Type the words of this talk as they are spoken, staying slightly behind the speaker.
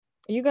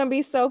You gonna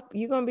be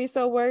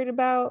so worried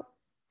about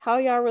how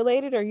y'all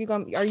related, or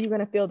are you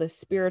gonna feel the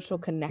spiritual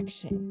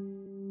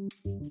connection?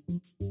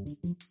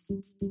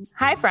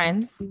 Hi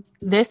friends,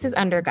 this is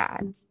Under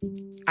God.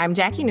 I'm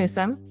Jackie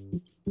Newsome.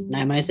 And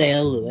I'm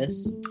Isaiah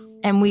Lewis.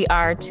 And we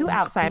are two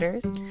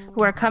outsiders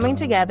who are coming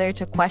together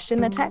to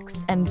question the text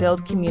and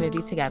build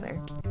community together.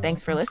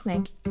 Thanks for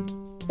listening.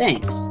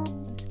 Thanks.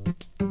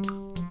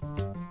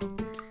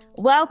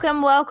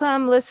 Welcome,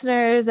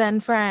 listeners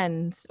and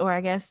friends. Or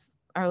I guess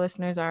our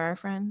listeners are our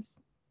friends.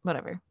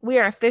 Whatever. We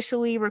are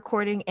officially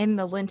recording in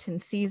the Lenten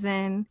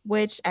season,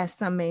 which, as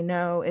some may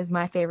know, is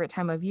my favorite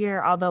time of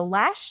year. Although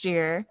last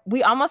year,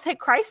 we almost hit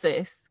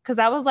crisis because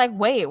I was like,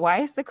 wait, why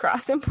is the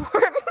cross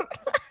important?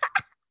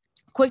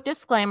 Quick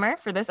disclaimer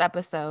for this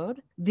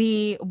episode.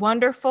 The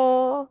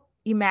wonderful,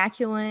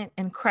 immaculate,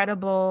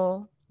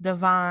 incredible,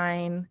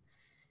 divine,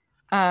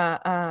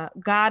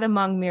 God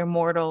among mere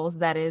mortals,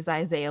 that is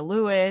Isaiah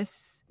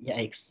Lewis.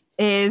 Yikes.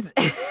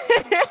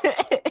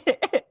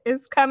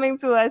 Is coming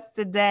to us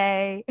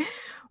today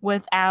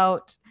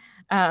without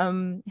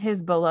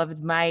his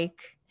beloved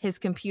mic. His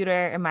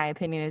computer, in my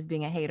opinion, is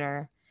being a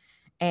hater.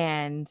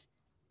 And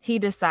he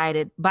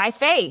decided by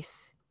faith,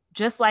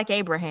 just like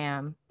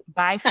Abraham,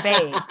 by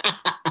faith,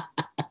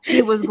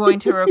 he was going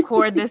to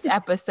record this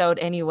episode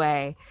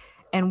anyway.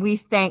 And we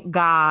thank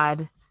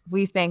God.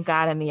 We thank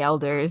God and the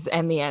elders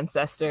and the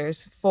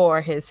ancestors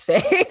for his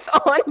faith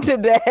on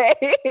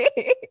today.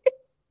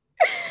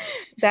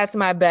 That's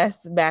my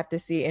best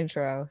Baptisty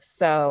intro.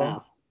 So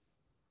wow.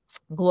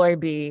 Glory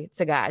be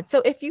to God.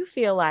 So if you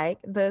feel like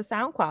the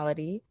sound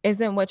quality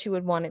isn't what you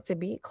would want it to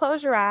be,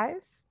 close your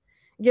eyes,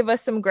 give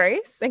us some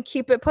grace, and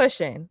keep it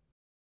pushing,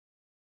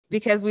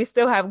 because we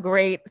still have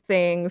great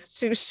things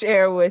to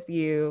share with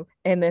you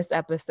in this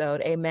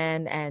episode.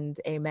 Amen and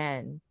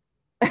amen.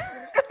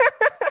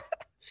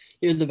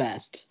 You're the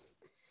best.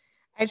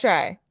 I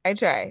try.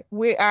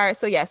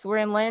 We're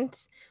in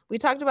Lent. We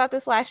talked about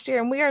this last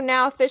year, and we are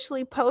now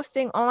officially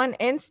posting on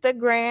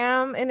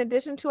Instagram in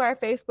addition to our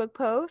Facebook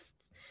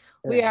posts.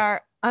 Right. We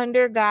are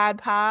Under God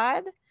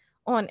Pod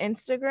on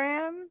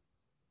Instagram.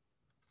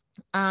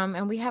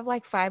 And we have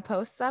like 5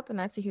 posts up, and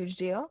that's a huge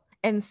deal.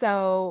 And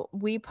so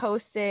we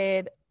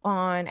posted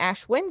on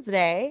Ash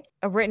Wednesday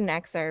a written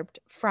excerpt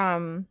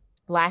from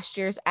last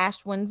year's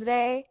Ash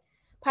Wednesday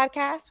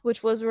podcast,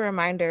 which was a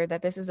reminder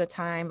that this is a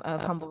time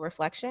of humble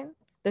reflection.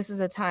 This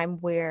is a time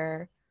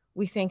where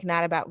we think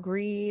not about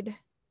greed.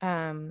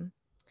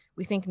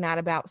 We think not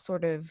about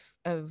sort of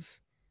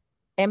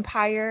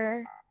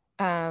empire.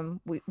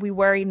 We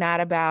worry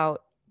not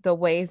about the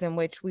ways in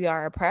which we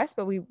are oppressed,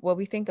 but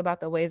we think about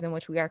the ways in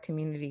which we are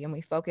community, and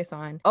we focus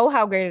on, oh,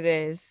 how great it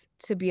is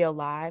to be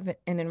alive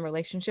and in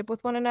relationship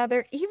with one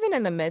another, even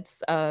in the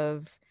midst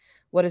of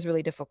what is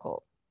really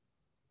difficult.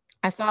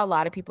 I saw a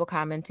lot of people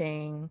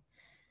commenting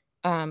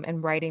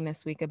and writing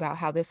this week about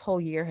how this whole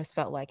year has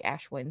felt like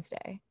Ash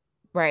Wednesday,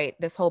 right?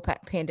 This whole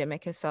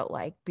pandemic has felt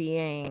like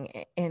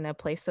being in a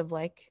place of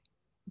like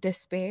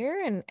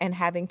despair and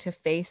having to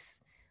face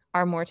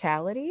our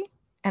mortality.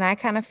 And I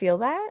kind of feel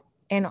that.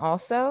 And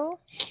also,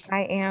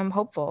 I am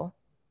hopeful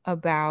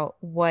about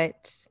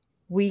what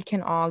we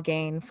can all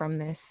gain from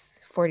this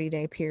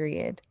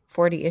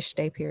 40-ish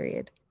day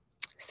period.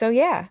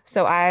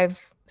 So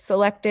I've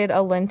selected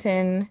a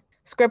Lenten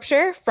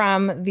scripture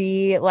from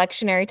the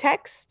lectionary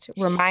text.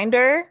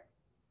 Reminder,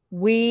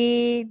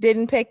 we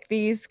didn't pick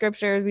these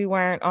scriptures. We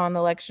weren't on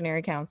the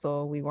lectionary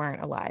council. We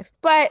weren't alive,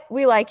 but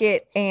we like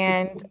it.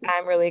 And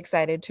I'm really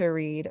excited to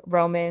read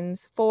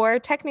Romans 4.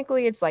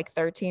 Technically, it's like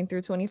 13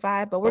 through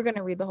 25, but we're going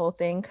to read the whole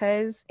thing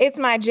because it's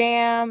my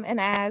jam. And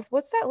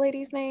what's that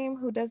lady's name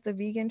who does the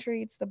vegan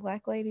treats, the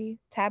Black lady,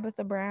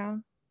 Tabitha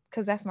Brown?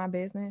 Because that's my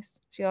business.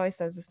 She always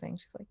says this thing.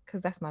 She's like,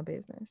 because that's my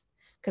business.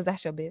 Because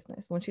that's your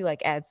business, when she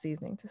like adds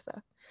seasoning to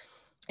stuff.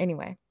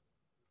 Anyway.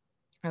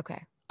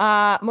 Okay.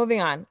 Moving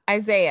on.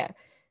 Isaiah,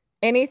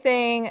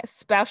 anything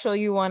special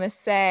you want to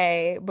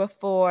say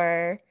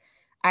before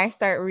I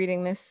start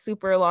reading this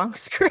super long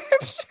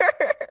scripture?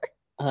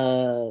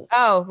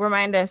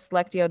 Remind us,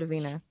 Lectio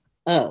Divina.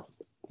 Oh,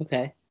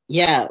 okay.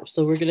 Yeah,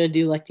 so we're going to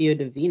do Lectio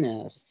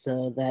Divina.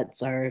 So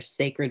that's our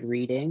sacred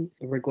reading.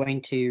 We're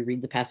going to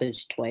read the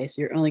passage twice.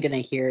 You're only going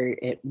to hear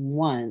it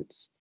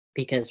once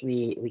because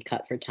we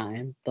cut for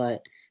time,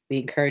 but we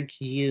encourage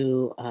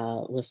you,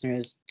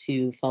 listeners,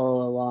 to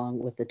follow along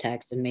with the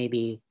text and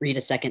maybe read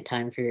a second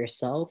time for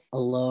yourself,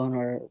 alone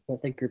or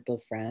with a group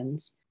of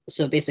friends.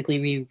 So basically,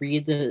 we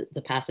read the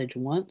passage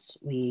once,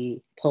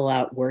 we pull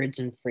out words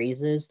and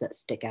phrases that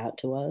stick out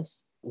to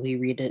us. We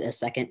read it a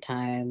second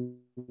time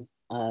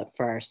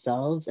for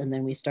ourselves, and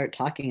then we start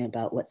talking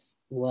about what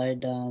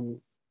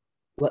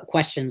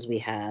questions we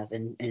have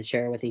and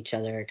share with each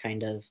other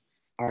kind of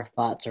our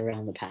thoughts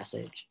around the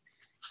passage.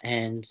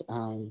 And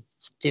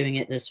doing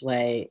it this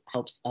way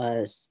helps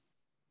us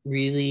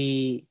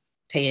really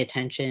pay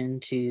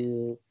attention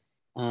to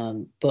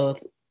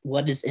both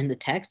what is in the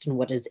text and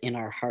what is in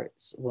our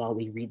hearts while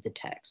we read the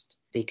text,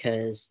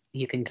 because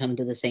you can come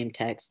to the same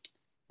text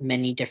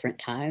many different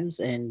times,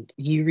 and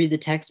you read the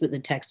text, but the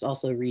text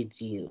also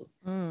reads you.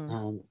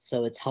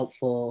 So it's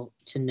helpful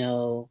to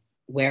know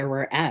where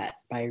we're at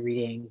by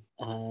reading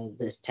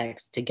this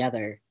text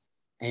together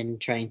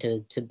and trying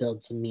to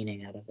build some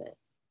meaning out of it.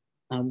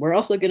 We're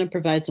also going to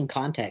provide some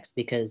context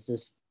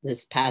because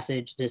this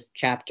passage, this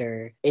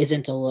chapter,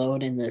 isn't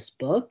alone in this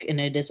book, and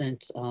it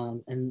isn't,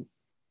 and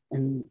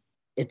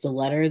it's a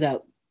letter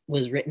that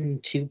was written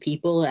to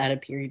people at a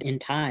period in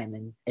time,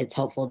 and it's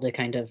helpful to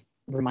kind of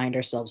remind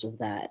ourselves of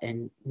that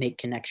and make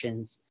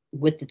connections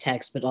with the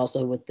text, but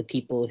also with the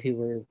people who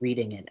were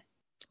reading it.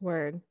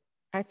 Word.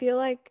 I feel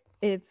like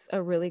it's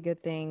a really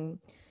good thing.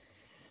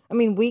 I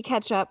mean, we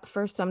catch up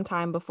for some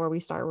time before we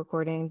start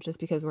recording just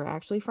because we're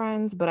actually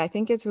friends, but I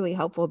think it's really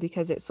helpful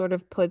because it sort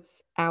of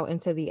puts out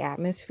into the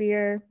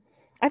atmosphere.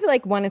 I feel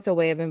like one, it's a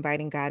way of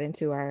inviting God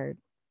into our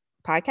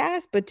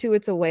podcast, but two,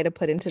 it's a way to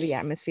put into the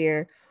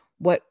atmosphere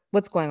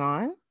what's going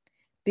on.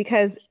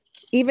 Because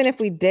even if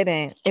we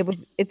didn't,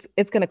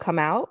 it's going to come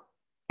out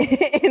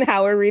in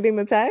how we're reading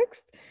the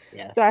text.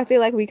 Yeah. So I feel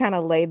like we kind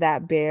of laid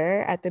that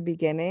bare at the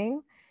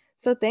beginning.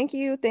 So thank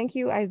you,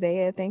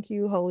 Isaiah. Thank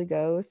you, Holy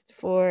Ghost,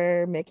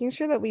 for making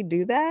sure that we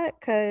do that.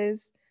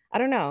 Because I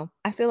don't know,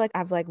 I feel like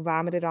I've like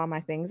vomited all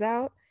my things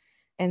out.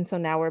 And so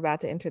now we're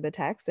about to enter the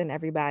text, and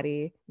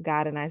everybody,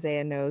 God and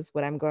Isaiah, knows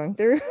what I'm going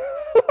through,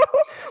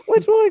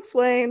 which will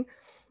explain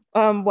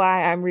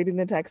why I'm reading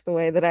the text the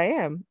way that I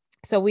am.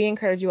 So we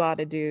encourage you all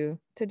to do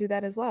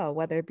that as well,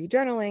 whether it be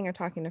journaling or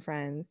talking to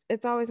friends.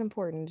 It's always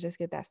important to just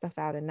get that stuff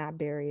out and not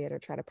bury it or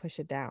try to push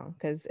it down,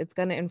 because it's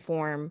going to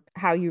inform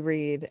how you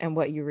read and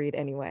what you read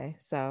anyway.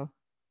 So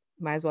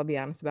might as well be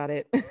honest about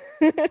it.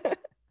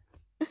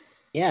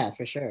 Yeah,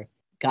 for sure.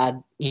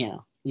 God, you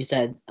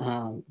said,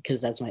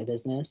 because that's my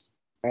business,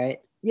 right?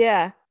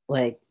 Yeah.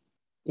 Like,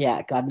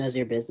 yeah, God knows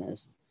your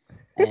business.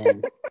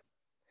 And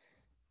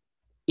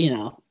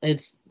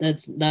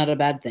that's not a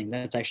bad thing.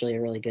 That's actually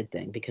a really good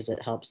thing, because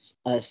it helps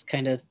us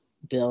kind of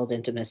build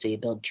intimacy,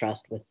 build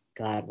trust with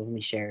God when we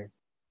share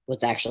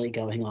what's actually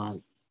going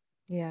on.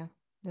 Yeah,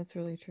 that's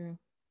really true.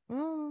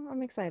 Oh,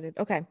 I'm excited.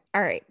 Okay.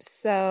 All right.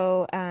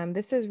 So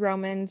this is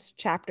Romans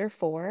chapter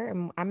 4.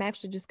 And I'm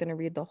actually just going to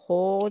read the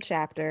whole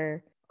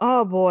chapter.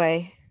 Oh,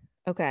 boy.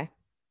 Okay.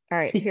 All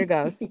right. Here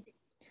goes.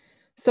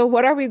 So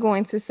what are we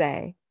going to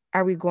say?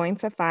 Are we going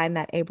to find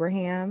that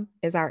Abraham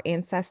is our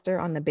ancestor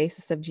on the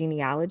basis of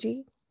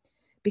genealogy?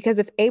 Because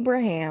if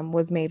Abraham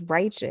was made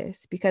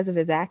righteous because of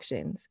his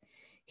actions,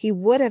 he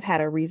would have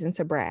had a reason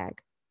to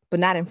brag, but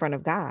not in front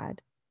of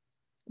God.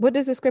 What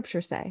does the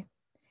scripture say?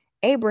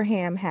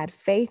 Abraham had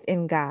faith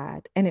in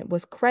God, and it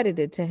was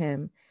credited to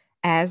him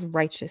as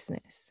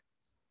righteousness.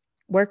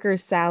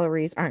 Workers'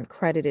 salaries aren't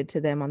credited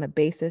to them on the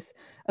basis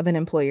of an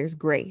employer's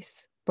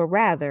grace, but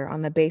rather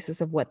on the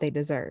basis of what they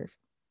deserve.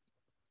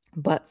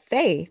 But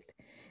faith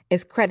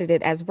is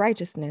credited as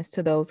righteousness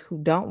to those who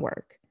don't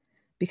work,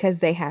 because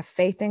they have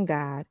faith in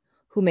God,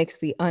 who makes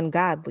the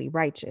ungodly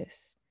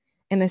righteous.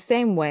 In the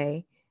same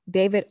way,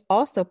 David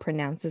also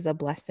pronounces a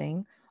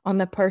blessing on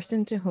the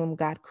person to whom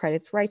God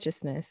credits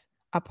righteousness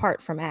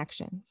apart from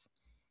actions.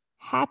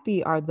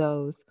 Happy are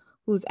those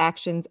whose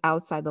actions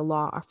outside the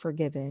law are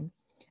forgiven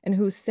and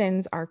whose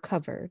sins are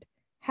covered.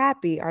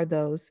 Happy are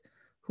those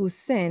whose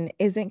sin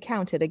isn't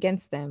counted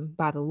against them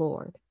by the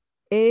Lord.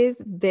 Is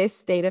this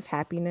state of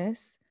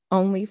happiness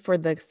only for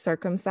the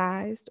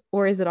circumcised,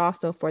 or is it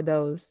also for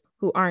those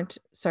who aren't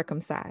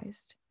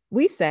circumcised?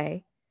 We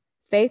say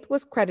faith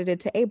was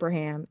credited to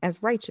Abraham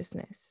as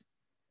righteousness.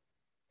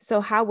 So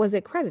how was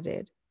it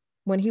credited?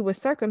 When he was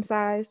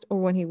circumcised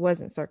or when he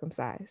wasn't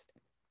circumcised?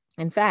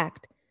 In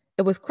fact,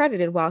 it was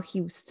credited while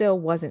he still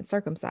wasn't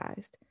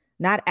circumcised,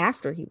 not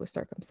after he was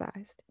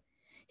circumcised.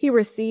 He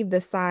received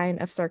the sign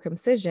of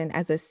circumcision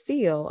as a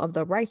seal of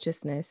the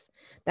righteousness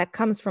that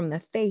comes from the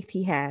faith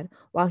he had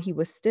while he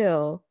was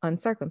still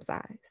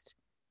uncircumcised.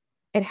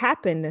 It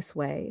happened this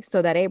way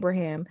so that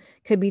Abraham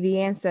could be the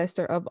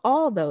ancestor of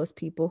all those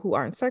people who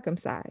aren't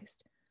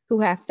circumcised, who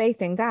have faith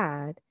in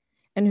God,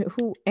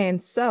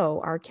 and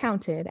so are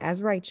counted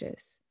as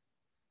righteous.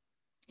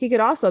 He could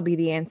also be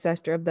the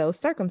ancestor of those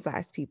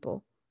circumcised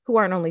people who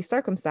aren't only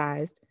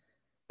circumcised,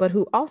 but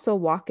who also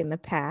walk in the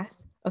path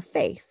of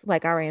faith,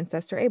 like our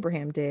ancestor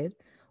Abraham did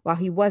while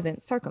he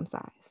wasn't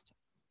circumcised.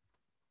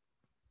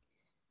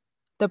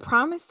 The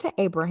promise to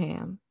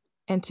Abraham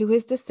and to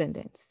his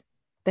descendants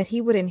that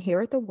he would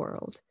inherit the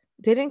world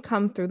didn't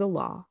come through the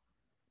law,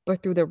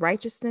 but through the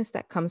righteousness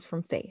that comes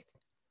from faith.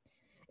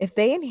 If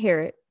they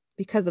inherit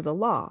because of the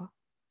law,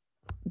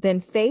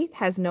 then faith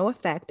has no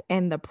effect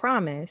and the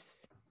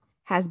promise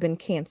has been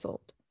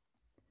canceled.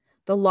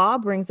 The law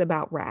brings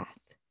about wrath.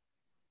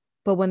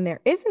 But when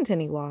there isn't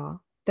any law,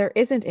 there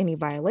isn't any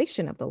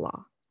violation of the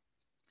law.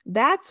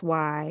 That's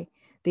why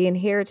the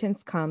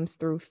inheritance comes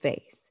through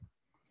faith,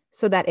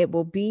 so that it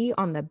will be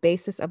on the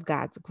basis of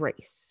God's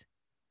grace.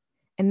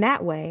 In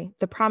that way,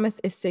 the promise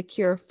is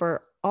secure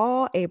for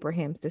all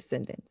Abraham's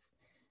descendants,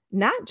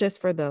 not just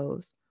for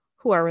those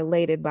who are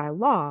related by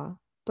law,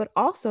 but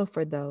also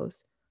for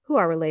those who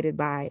are related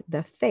by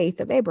the faith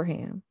of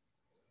Abraham,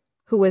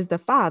 who is the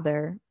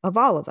father of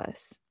all of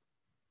us.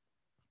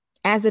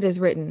 As it is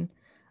written,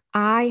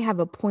 I have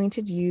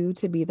appointed you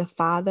to be the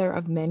father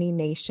of many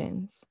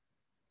nations.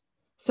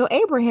 So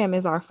Abraham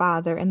is our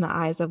father in the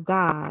eyes of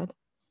God,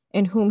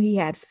 in whom he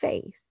had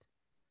faith.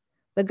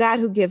 The God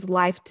who gives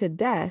life to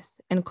death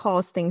and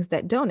calls things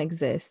that don't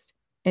exist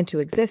into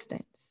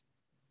existence.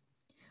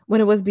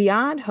 When it was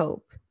beyond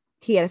hope,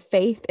 he had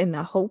faith in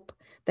the hope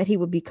that he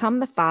would become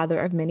the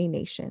father of many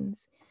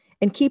nations.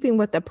 In keeping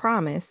with the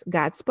promise,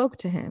 God spoke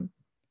to him.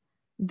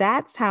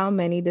 That's how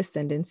many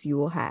descendants you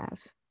will have.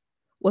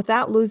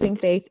 Without losing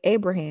faith,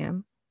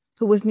 Abraham,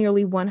 who was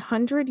nearly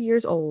 100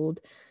 years old,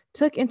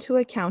 took into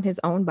account his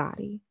own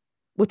body,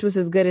 which was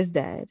as good as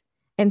dead,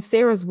 and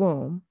Sarah's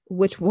womb,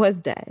 which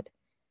was dead.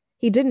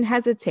 He didn't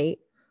hesitate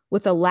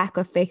with a lack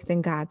of faith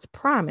in God's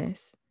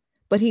promise,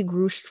 but he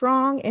grew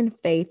strong in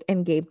faith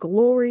and gave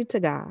glory to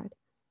God.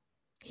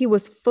 He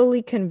was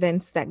fully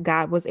convinced that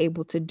God was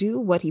able to do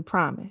what he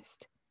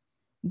promised.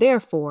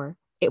 Therefore,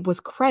 it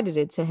was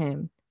credited to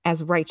him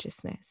as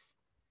righteousness.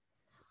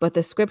 But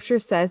the scripture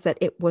says that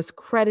it was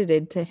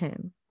credited to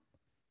him.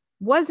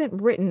 Wasn't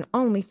written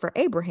only for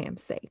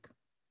Abraham's sake.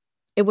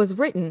 It was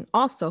written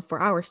also for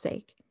our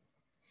sake,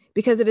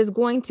 because it is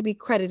going to be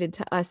credited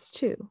to us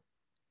too.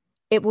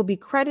 It will be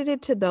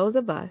credited to those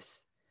of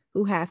us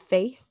who have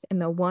faith in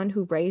the one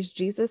who raised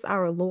Jesus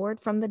our Lord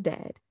from the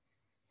dead.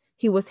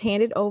 He was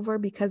handed over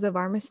because of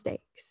our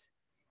mistakes,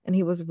 and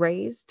he was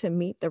raised to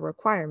meet the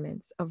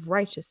requirements of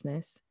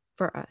righteousness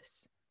for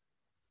us.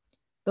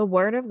 The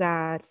word of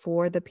God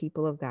for the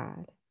people of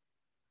God.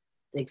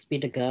 Thanks be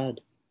to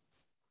God.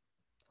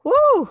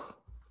 Woo!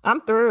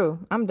 I'm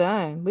through. I'm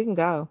done. We can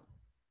go.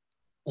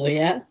 Oh,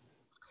 yeah?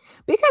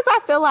 Because I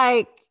feel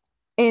like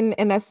in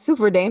a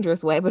super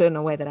dangerous way, but in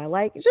a way that I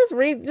like, just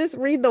read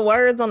the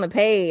words on the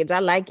page. I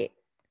like it.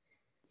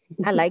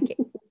 I like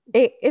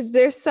it.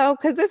 They're so,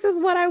 because this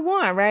is what I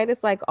want, right?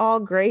 It's like all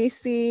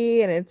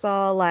Gracie, and it's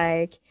all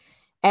like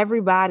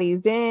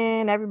everybody's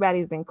in,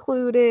 everybody's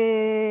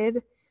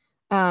included.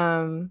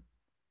 And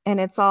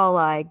it's all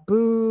like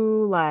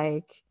boo,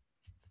 like,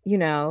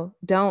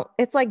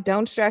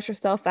 don't stress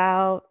yourself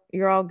out.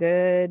 You're all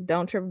good.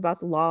 Don't trip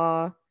about the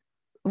law.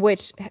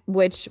 Which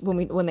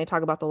when they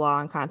talk about the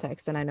law in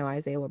context, and I know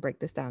Isaiah will break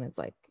this down, it's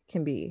like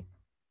can be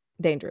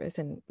dangerous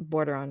and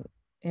border on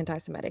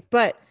anti-Semitic.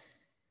 But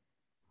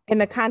in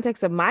the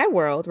context of my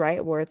world,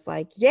 right, where it's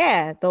like,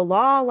 yeah, the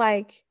law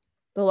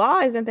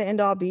isn't the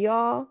end all be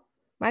all.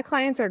 My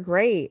clients are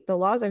great. The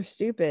laws are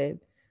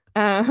stupid.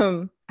 I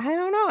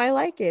don't know. I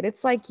like it.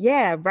 It's like,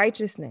 yeah,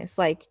 righteousness.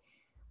 Like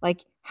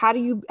how do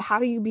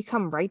you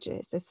become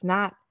righteous? It's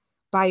not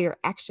by your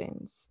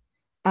actions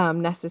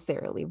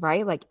necessarily,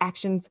 right? Like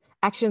actions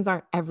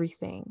aren't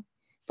everything.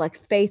 Like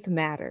faith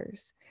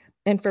matters.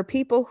 And for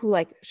people who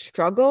like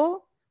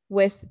struggle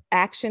with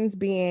actions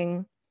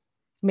being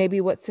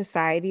maybe what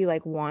society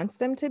like wants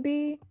them to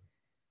be,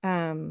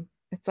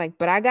 it's like,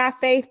 but I got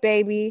faith,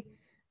 baby.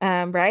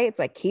 Right? It's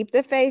like, keep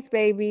the faith,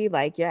 baby.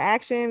 Like your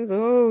actions,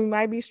 oh, you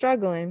might be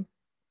struggling.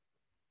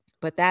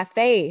 But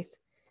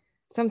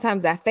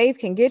sometimes that faith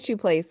can get you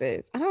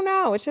places. I don't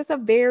know. It's just a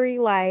very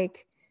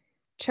like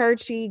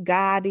churchy,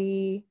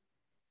 gaudy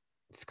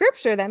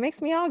scripture that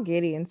makes me all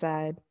giddy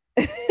inside.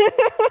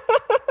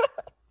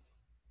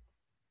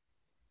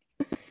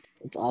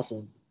 It's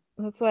awesome.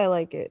 That's why I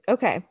like it.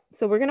 Okay,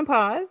 so we're gonna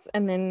pause,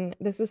 and then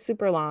this was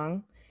super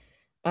long.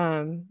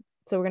 So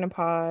we're gonna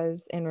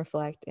pause and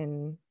reflect,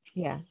 and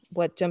yeah,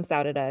 what jumps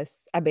out at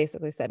us. I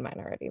basically said mine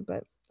already,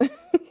 but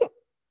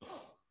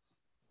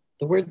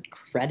The word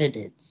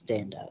credited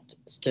stood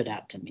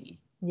out to me.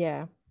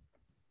 yeah,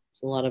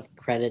 It's a lot of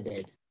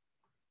credited.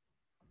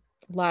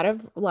 a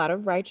lot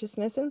of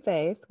righteousness and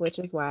faith, which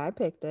is why I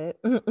picked it.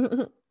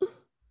 God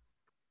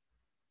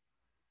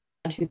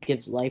who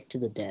gives life to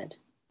the dead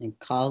and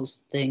calls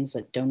things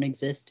that don't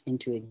exist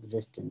into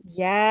existence.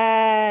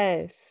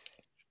 Yes.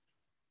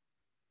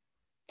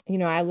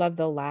 I love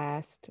the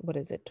last, what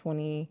is it,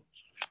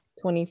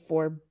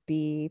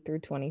 24b through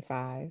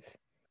 25.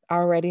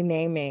 Already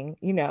naming,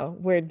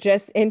 we're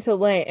just into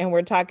Lent and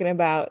we're talking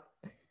about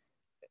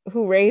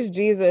who raised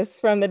Jesus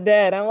from the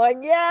dead. I'm like,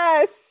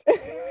 yes.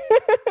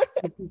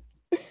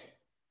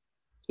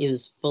 He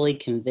was fully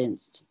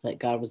convinced that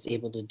God was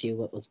able to do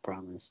what was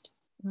promised.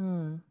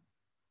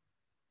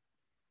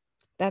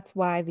 That's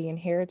why the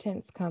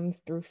inheritance comes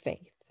through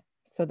faith,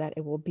 so that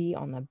it will be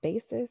on the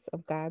basis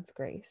of God's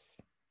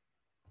grace.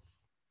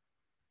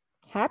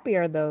 Happy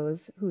are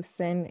those whose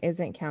sin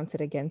isn't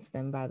counted against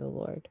them by the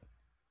Lord.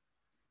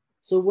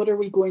 So what are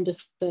we going to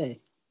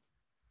say?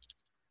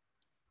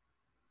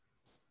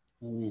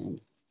 Oh, man.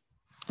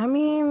 I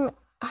mean,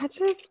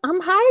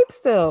 I'm hyped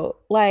still.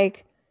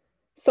 Like,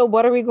 so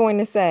what are we going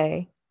to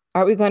say?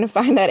 Are we going to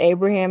find that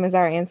Abraham is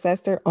our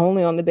ancestor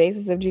only on the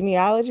basis of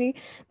genealogy?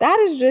 That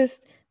is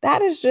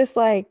just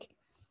like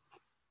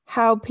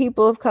how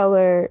people of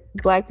color,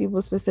 Black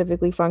people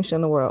specifically, function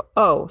in the world.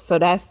 Oh, so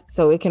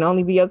it can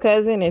only be your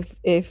cousin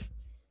if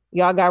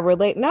y'all got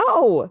relate.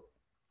 No,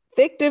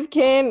 fictive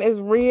kin is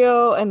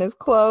real and is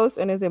close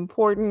and is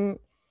important.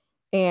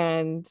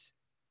 And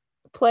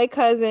play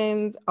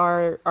cousins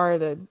are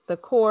the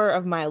core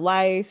of my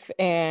life.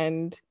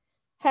 And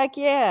heck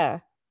yeah.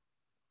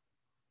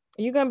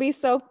 You gonna be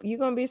so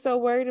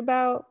worried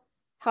about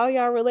how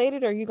y'all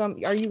related, or are you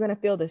gonna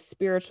feel the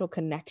spiritual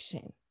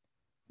connection?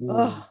 Mm.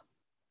 Oh,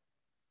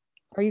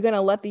 are you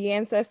gonna let the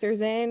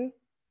ancestors in?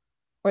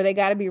 Or they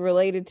got to be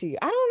related to you.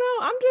 I don't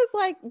know. I'm just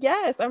like,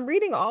 yes, I'm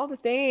reading all the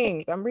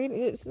things. I'm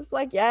reading, it's just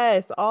like,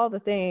 yes, all the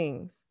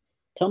things.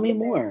 Tell me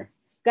Listen, more.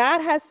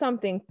 God has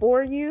something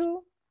for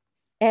you,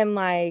 and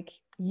like,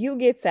 you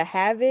get to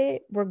have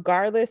it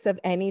regardless of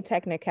any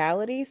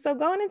technicality. So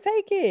go on and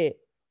take it.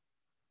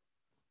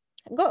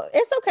 Go.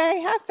 It's okay.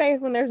 Have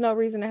faith when there's no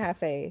reason to have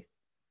faith.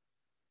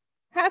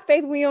 Have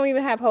faith when you don't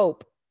even have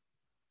hope.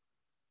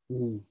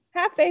 Mm.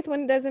 Have faith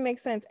when it doesn't make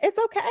sense. It's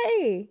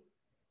okay.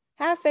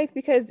 Have faith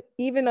because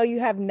even though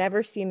you have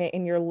never seen it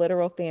in your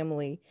literal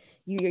family,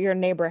 your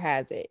neighbor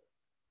has it.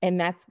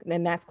 And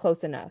that's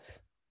close enough.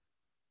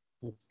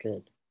 That's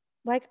good.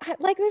 Like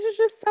this is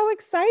just so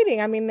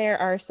exciting. I mean, there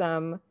are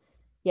some,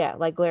 yeah,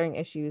 like glaring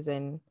issues,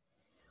 and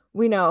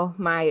we know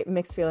my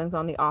mixed feelings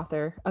on the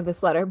author of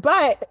this letter,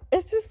 but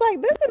it's just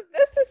like this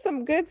is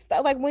some good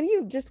stuff. Like when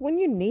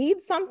you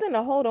need something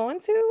to hold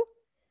on to,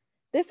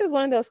 this is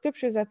one of those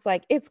scriptures that's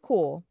like, it's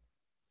cool.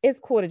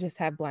 It's cool to just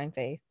have blind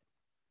faith.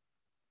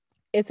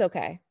 It's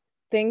okay.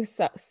 Things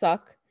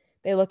suck.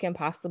 They look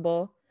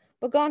impossible.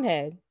 But go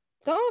ahead.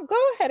 Go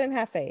ahead and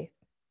have faith.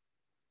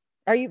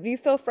 You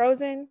feel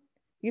frozen?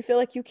 You feel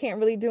like you can't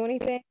really do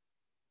anything?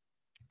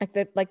 Like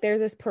that, like there's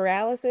this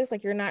paralysis,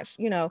 like you're not,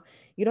 you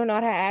don't know how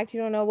to act, you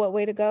don't know what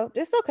way to go.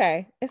 It's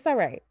okay. It's all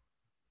right.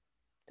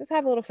 Just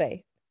have a little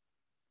faith.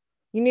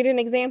 You need an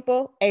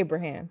example?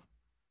 Abraham.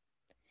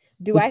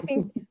 Do I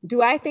think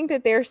do I think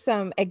that there's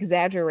some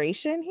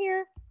exaggeration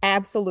here?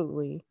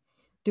 Absolutely.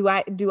 Do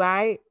I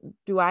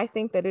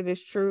think that it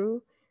is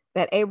true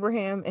that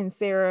Abraham and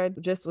Sarah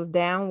just was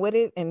down with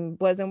it and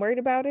wasn't worried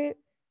about it?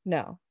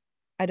 No.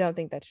 I don't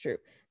think that's true.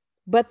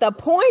 But the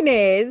point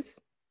is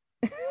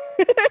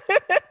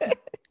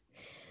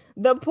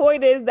the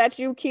point is that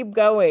you keep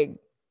going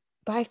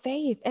by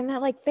faith, and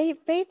that like faith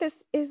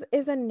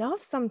is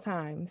enough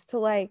sometimes to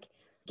like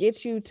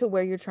get you to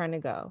where you're trying to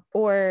go.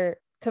 Or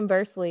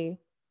conversely,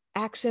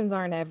 actions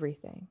aren't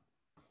everything.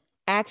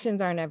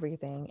 Actions aren't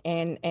everything.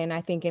 And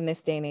I think in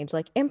this day and age,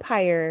 like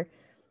empire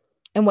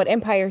and what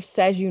empire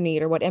says you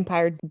need or what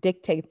empire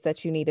dictates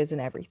that you need isn't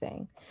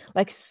everything.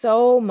 Like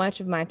so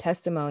much of my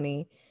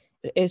testimony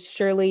is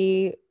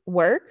surely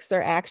works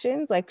or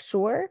actions, like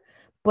sure,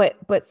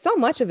 but so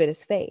much of it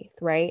is faith,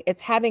 right?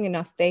 It's having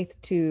enough faith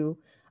to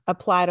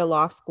apply to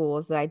law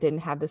schools that I didn't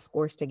have the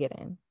scores to get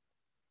in,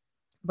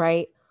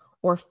 right?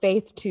 Or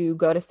faith to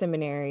go to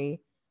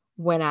seminary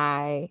when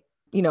I,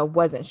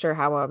 wasn't sure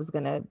how I was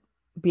going to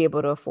be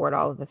able to afford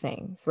all of the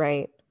things,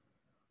 right?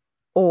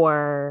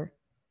 Or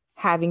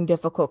having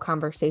difficult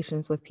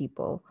conversations with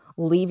people,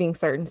 leaving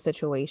certain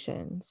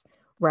situations,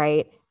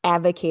 right?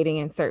 Advocating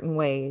in certain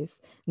ways,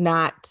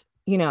 not,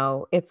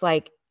 it's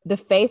like the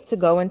faith to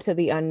go into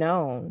the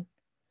unknown,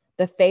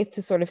 the faith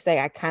to sort of say,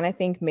 I kind of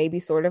think maybe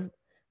sort of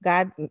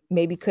God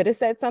maybe could have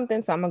said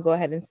something. So I'm going to go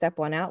ahead and step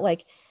one out.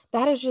 Like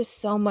that is just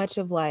so much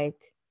of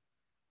like,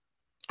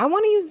 I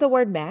want to use the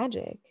word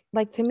magic.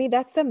 Like to me,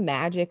 that's the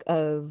magic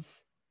of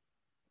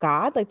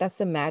God. Like that's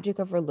the magic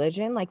of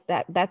religion. Like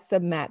that's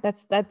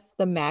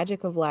the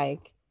magic of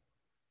like,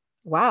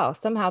 wow,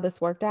 somehow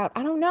this worked out.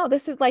 I don't know.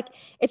 This is like,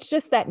 it's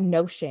just that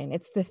notion.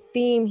 It's the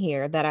theme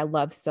here that I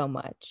love so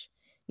much.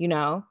 You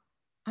know,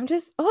 I'm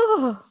just,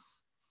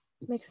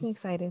 makes me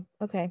excited.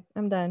 Okay,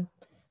 I'm done.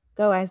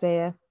 Go,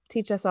 Isaiah.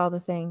 Teach us all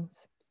the things.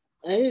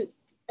 I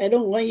I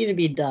don't want you to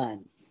be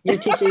done. You're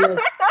teaching us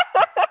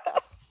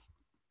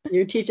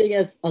you're teaching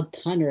us a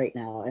ton right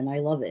now, and I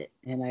love it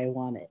and I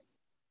want it.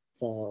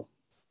 So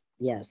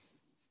yes.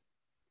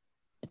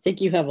 I think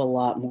you have a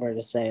lot more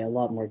to say, a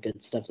lot more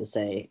good stuff to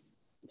say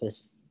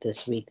this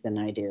week than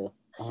I do.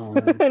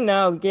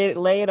 No,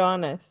 lay it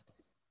on us.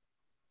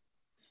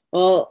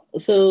 Well,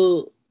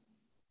 so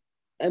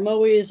I'm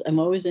always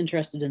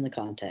interested in the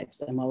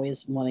context. I'm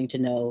always wanting to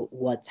know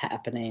what's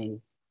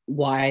happening,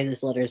 why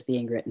this letter is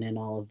being written, and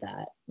all of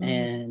that. Mhm.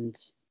 And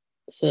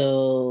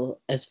so,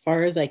 as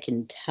far as I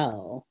can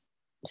tell,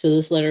 so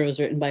this letter was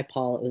written by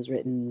Paul. It was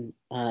written,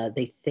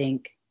 they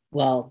think,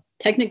 well,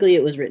 technically,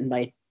 it was written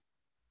by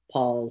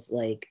Paul's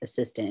like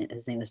assistant.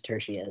 His name was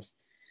Tertius.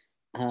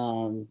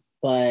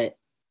 But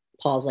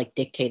Paul's like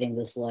dictating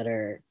this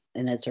letter,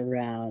 and it's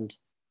around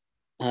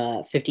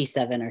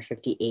 57 or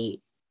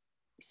 58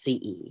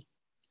 CE.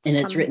 And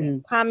it's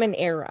written, Common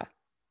era.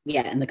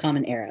 yeah, in the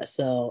Common Era.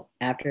 So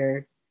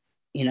after,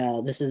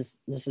 this is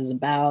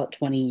about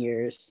 20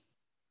 years,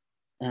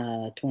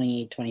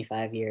 20,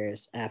 25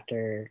 years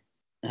after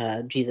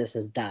Jesus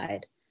has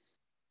died.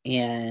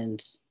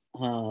 And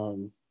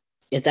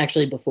it's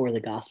actually before the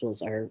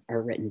Gospels are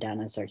written down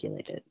and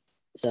circulated.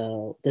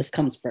 So this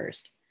comes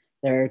first.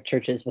 There are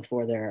churches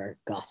before there are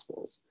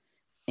Gospels.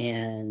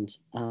 And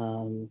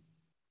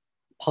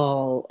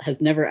Paul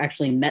has never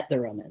actually met the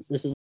Romans.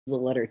 This is a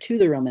letter to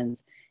the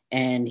Romans,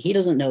 and he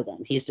doesn't know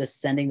them. He's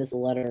just sending this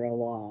letter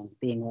along,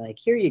 being like,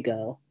 here you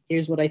go,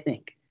 here's what I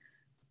think.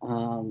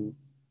 And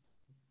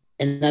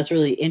that's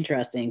really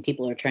interesting.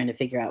 People are trying to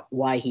figure out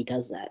why he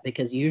does that,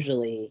 because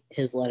usually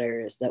his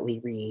letters that we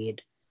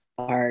read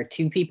are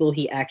to people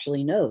he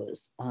actually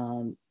knows,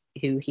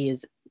 who he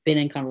has been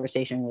in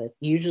conversation with,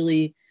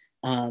 usually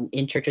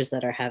in churches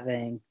that are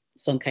having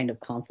some kind of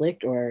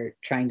conflict or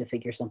trying to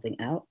figure something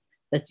out.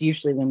 That's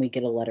usually when we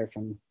get a letter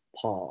from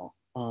Paul.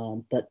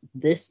 But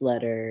this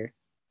letter,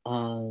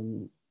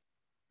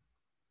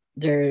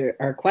 there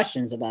are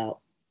questions about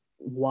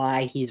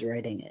why he's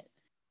writing it.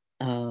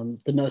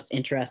 The most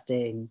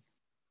interesting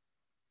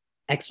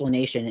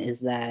explanation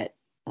is that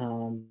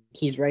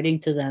he's writing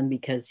to them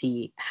because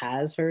he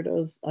has heard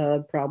of a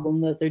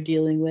problem that they're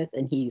dealing with,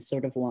 and he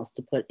sort of wants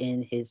to put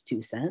in his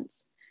 2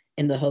 cents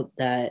in the hope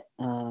that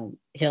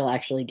he'll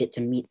actually get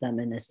to meet them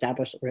and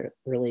establish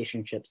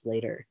relationships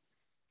later.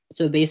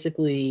 So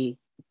basically,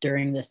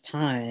 during this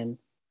time,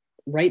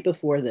 right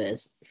before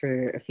this,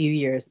 for a few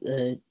years,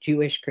 the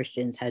Jewish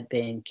Christians had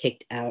been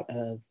kicked out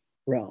of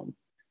Rome.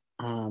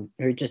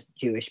 Or just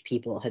Jewish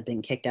people had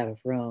been kicked out of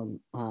Rome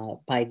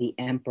by the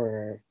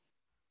emperor.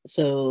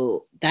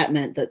 So that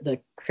meant that the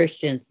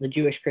Christians, the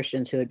Jewish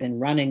Christians who had been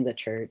running the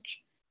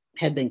church,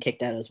 had been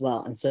kicked out as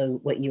well. And so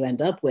what you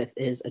end up with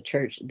is a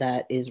church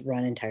that is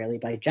run entirely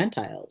by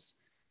Gentiles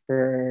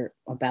for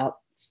about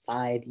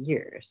 5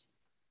 years.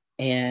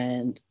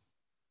 And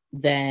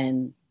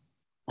then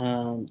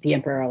the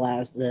emperor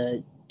allows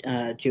the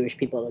Jewish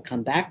people to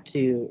come back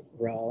to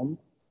Rome.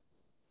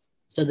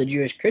 So the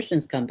Jewish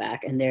Christians come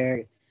back, and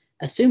they're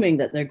assuming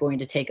that they're going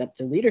to take up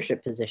the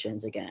leadership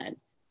positions again.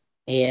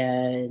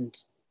 And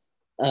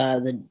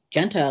the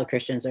Gentile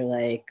Christians are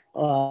like,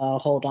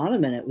 hold on a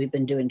minute, we've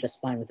been doing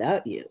just fine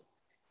without you.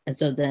 And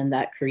so then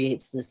that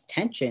creates this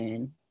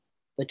tension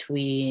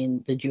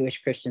between the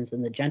Jewish Christians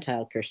and the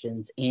Gentile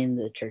Christians in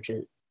the church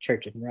in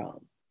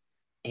Rome.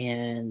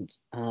 And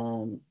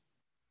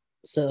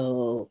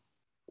so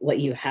what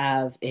you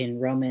have in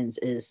Romans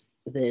is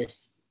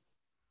this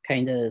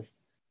kind of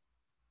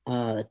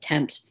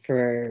attempt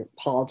for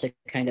Paul to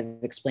kind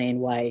of explain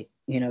why,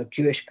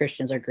 Jewish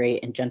Christians are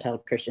great and Gentile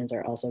Christians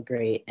are also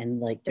great. And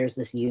like, there's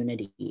this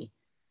unity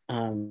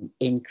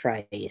in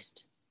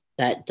Christ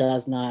that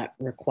does not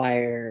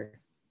require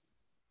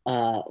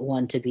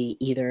one to be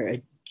either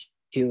a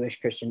Jewish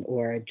Christian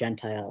or a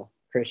Gentile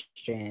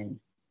Christian.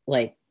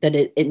 Like that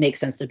it makes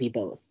sense to be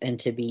both and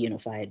to be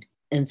unified.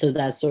 And so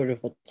that's sort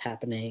of what's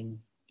happening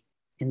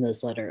in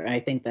this letter. And I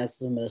think that's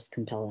the most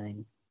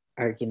compelling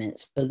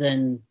argument. So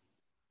then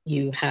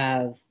you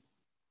have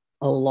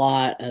a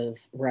lot of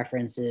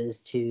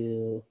references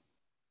to,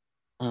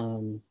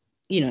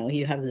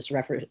 you have this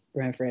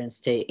reference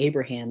to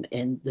Abraham,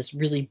 and this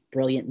really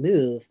brilliant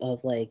move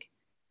of like,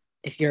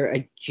 if you're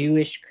a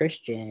Jewish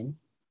Christian,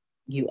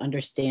 you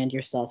understand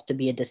yourself to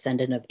be a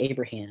descendant of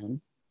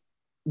Abraham,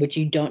 which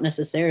you don't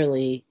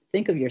necessarily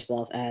think of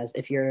yourself as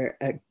if you're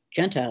a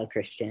Gentile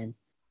Christian.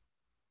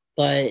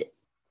 But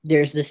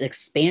there's this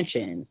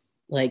expansion,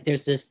 like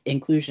there's this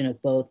inclusion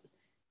of both,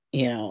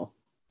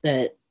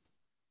 that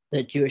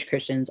the Jewish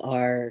Christians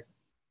are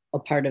a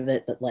part of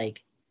it, but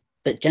like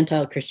the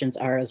Gentile Christians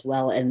are as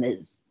well, and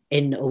is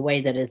in a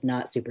way that is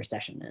not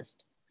supersessionist.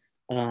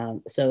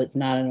 So it's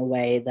not in a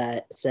way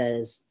that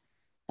says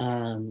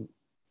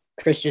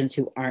Christians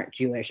who aren't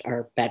Jewish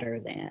are better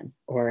than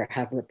or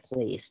have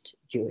replaced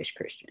Jewish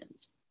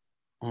Christians.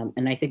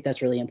 And I think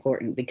that's really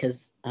important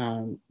because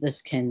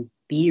this can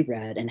be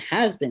read and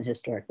has been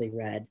historically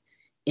read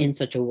in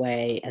such a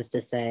way as to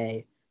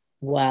say,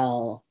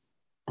 well,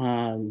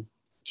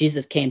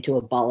 Jesus came to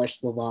abolish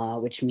the law,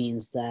 which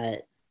means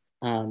that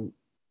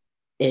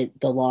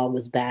the law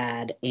was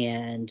bad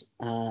and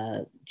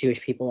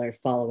Jewish people are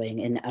following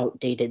an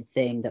outdated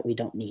thing that we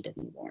don't need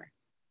anymore.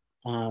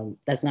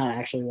 That's not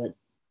actually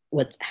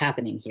what's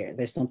happening here.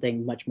 There's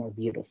something much more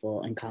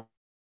beautiful and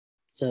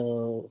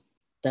so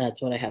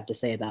that's what I have to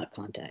say about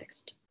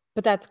context.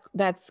 But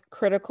that's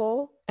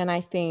critical, and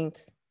I think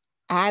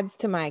adds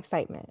to my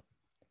excitement,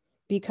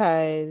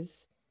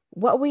 because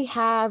what we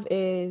have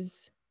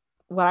is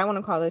what I want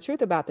to call the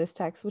truth about this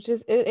text, which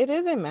is it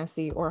isn't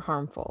messy or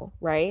harmful,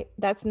 right?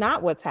 That's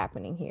not what's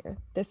happening here.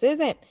 This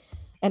isn't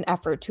an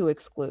effort to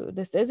exclude.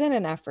 This isn't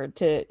an effort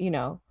to,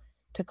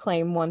 to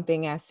claim one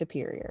thing as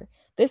superior.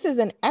 This is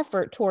an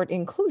effort toward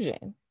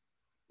inclusion,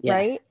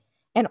 right?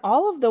 And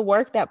all of the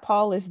work that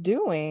Paul is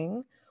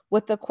doing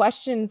with the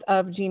questions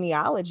of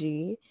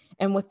genealogy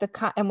and with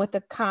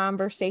the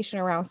conversation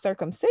around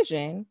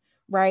circumcision,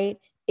 right,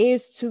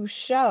 is to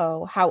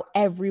show how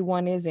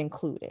everyone is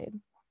included.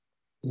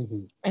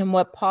 Mm-hmm. And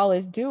what Paul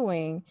is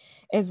doing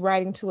is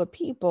writing to a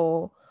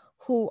people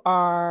who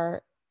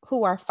are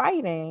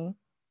fighting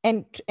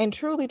and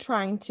truly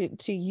trying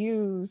to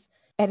use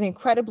an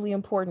incredibly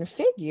important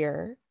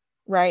figure,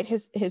 right?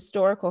 His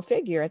historical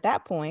figure at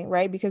that point,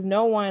 right? Because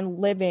no one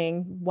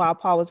living while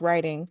Paul was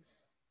writing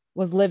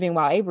was living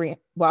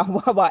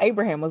while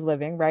Abraham was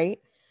living, right?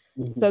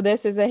 Mm-hmm. So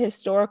this is a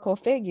historical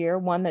figure,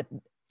 one that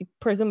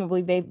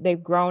presumably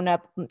they've grown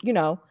up,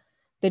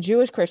 the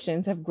Jewish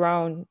Christians have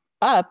grown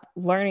up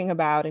learning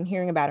about and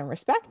hearing about and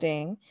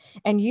respecting,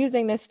 and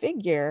using this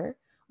figure,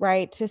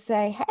 right, to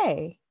say,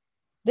 hey,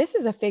 this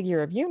is a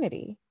figure of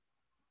unity.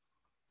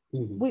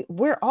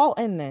 We're all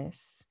in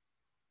this.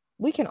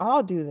 We can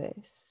all do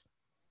this,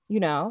 you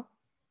know?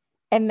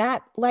 And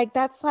that's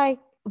like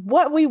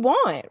what we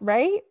want,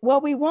 right?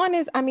 What we want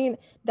is, I mean,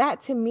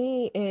 that to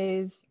me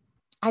is,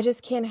 I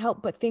just can't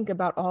help but think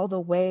about all the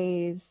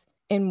ways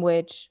in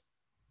which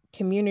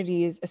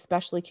communities,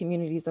 especially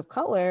communities of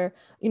color,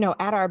 you know,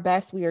 at our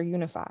best, we are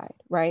unified,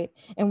 right?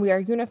 And we are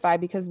unified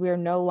because we are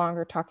no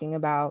longer talking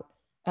about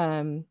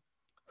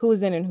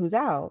who's in and who's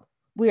out.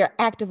 We are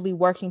actively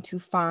working to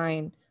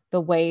find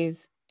the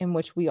ways in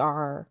which we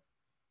are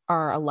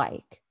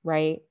alike,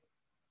 right?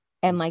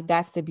 And like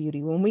that's the beauty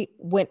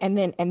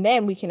and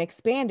then we can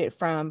expand it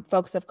from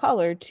folks of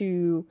color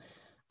to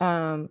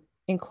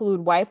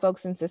include white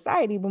folks in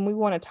society. When we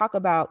want to talk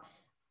about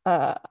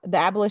the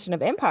abolition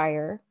of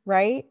empire,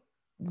 right,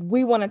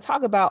 we want to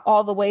talk about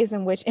all the ways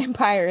in which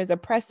empire is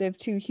oppressive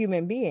to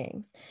human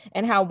beings,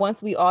 and how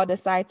once we all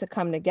decide to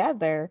come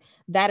together,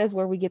 that is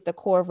where we get the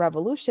core of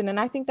revolution. And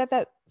I think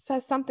that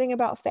says something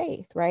about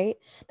faith, right?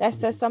 That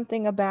says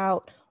something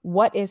about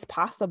what is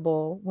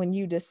possible when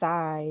you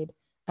decide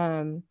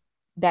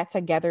that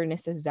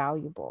togetherness is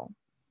valuable,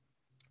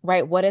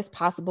 right? What is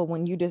possible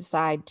when you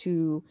decide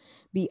to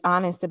be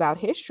honest about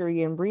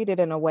history and read it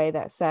in a way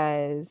that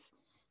says,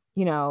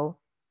 you know,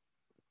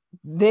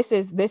 this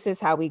is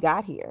how we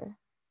got here.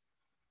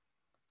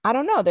 I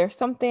don't know. There's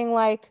something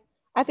like,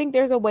 I think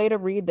there's a way to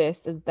read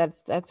this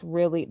that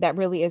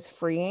really is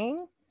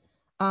freeing,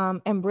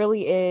 and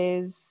really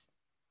is,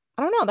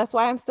 I don't know. That's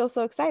why I'm still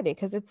so excited,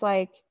 because it's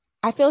like,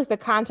 I feel like the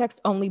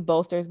context only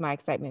bolsters my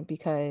excitement,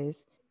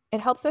 because it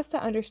helps us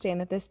to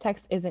understand that this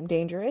text isn't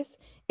dangerous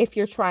if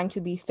you're trying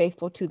to be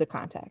faithful to the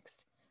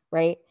context,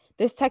 right?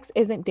 This text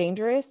isn't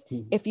dangerous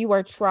if you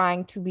are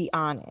trying to be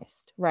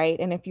honest, right?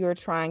 And if you're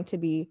trying to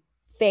be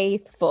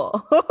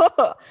faithful,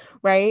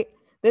 right?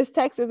 This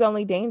text is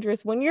only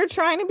dangerous when you're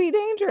trying to be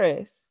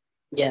dangerous.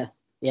 Yeah.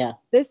 Yeah.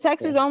 This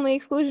text is only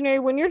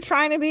exclusionary when you're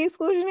trying to be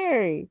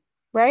exclusionary,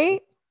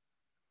 right?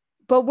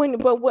 But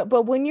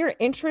when you're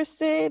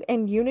interested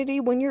in unity,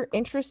 when you're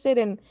interested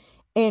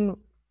in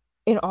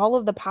all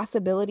of the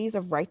possibilities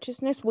of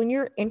righteousness, when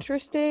you're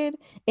interested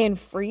in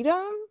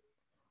freedom,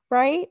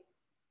 right?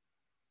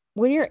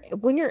 When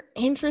you're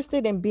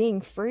interested in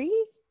being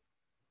free,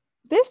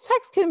 this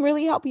text can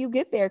really help you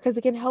get there, because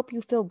it can help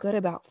you feel good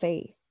about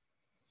faith.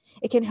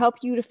 It can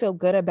help you to feel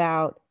good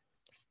about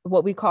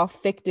what we call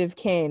fictive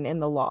kin in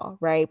the law,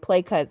 right?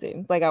 Play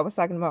cousins, like I was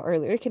talking about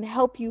earlier. It can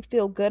help you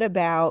feel good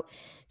about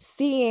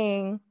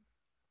seeing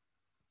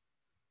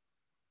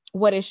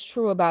what is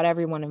true about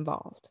everyone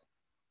involved.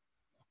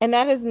 And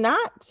that is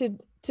not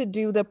to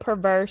do the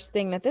perverse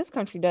thing that this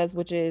country does,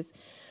 which is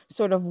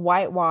sort of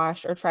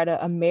whitewash or try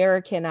to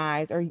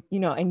Americanize, or, you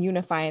know, and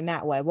unify in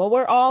that way. Well,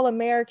 we're all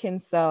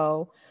Americans,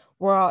 so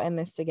we're all in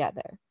this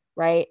together,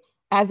 right?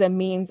 As a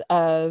means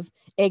of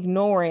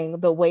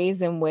ignoring the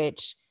ways in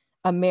which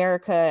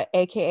America,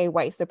 aka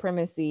white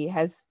supremacy,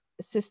 has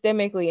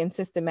systemically and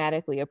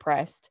systematically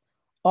oppressed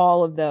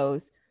all of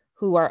those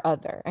who are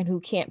other and who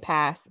can't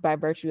pass by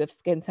virtue of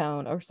skin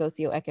tone or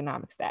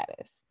socioeconomic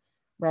status,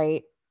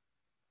 right?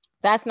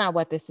 That's not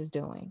what this is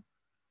doing.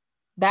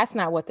 That's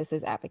not what this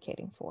is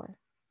advocating for,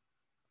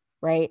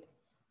 right?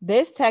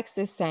 This text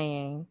is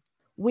saying,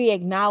 we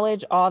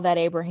acknowledge all that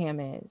Abraham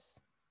is.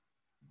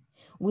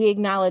 We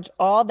acknowledge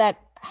all that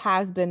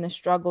has been the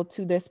struggle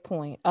to this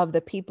point of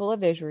the people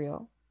of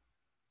Israel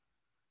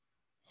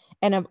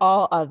and of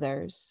all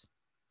others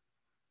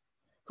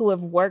who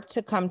have worked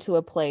to come to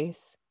a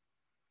place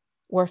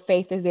where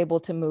faith is able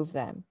to move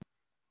them.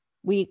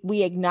 We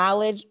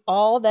acknowledge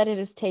all that it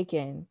has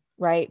taken,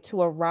 right,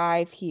 to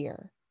arrive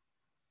here.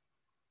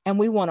 And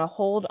we want to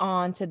hold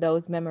on to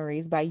those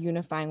memories by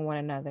unifying one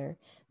another,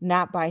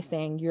 not by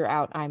saying, you're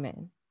out, I'm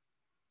in.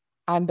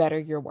 I'm better,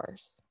 you're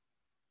worse.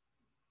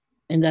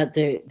 And that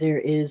there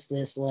is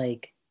this,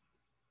 like,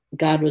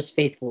 God was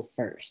faithful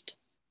first.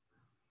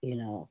 You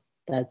know,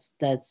 that's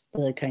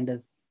the kind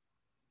of,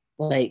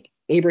 like,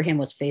 Abraham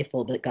was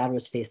faithful, but God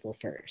was faithful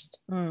first.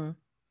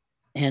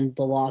 And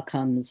the law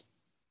comes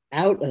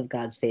out of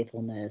God's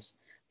faithfulness,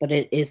 but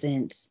it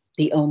isn't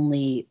the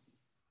only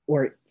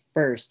or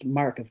first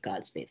mark of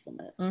God's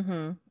faithfulness.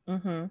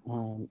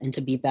 And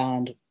to be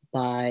bound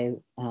by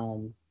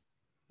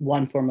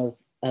one form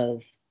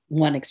of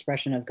one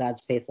expression of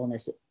God's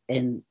faithfulness,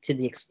 and to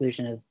the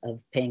exclusion of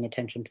paying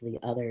attention to the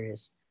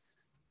others,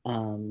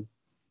 can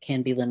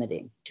be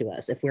limiting to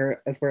us if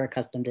we're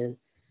accustomed to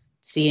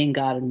seeing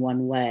God in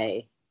one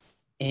way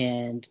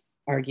and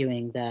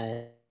arguing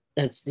that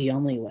that's the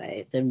only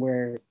way. Then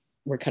we're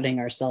cutting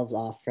ourselves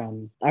off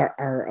from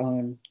our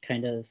own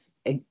kind of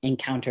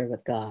encounter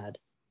with God.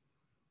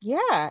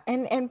 Yeah,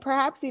 and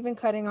perhaps even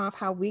cutting off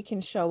how we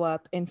can show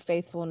up in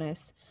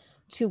faithfulness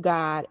to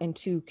God and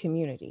to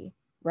community,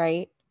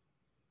 right?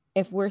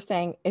 If we're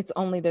saying it's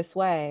only this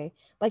way,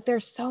 like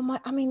there's so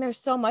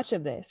much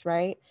of this,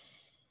 right?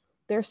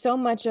 there's so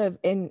much of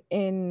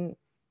in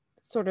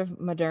sort of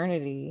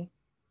modernity.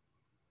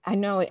 I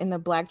know in the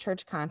Black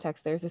church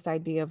context, there's this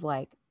idea of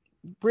like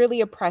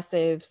really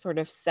oppressive sort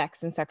of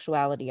sex and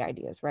sexuality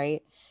ideas,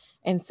 right?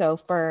 And so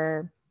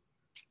for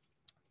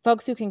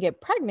folks who can get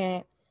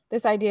pregnant,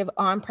 this idea of,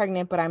 oh, I'm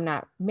pregnant, but I'm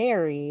not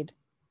married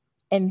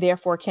and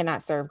therefore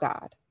cannot serve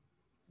God.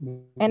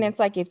 And it's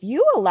like, if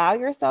you allow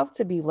yourself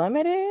to be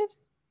limited,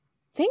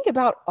 think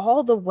about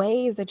all the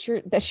ways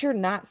that you're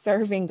not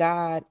serving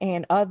God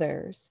and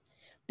others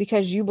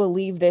because you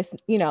believe this,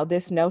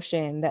 this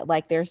notion that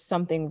like there's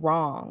something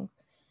wrong.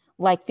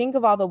 Like, think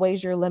of all the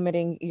ways you're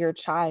limiting your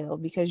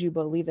child because you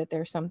believe that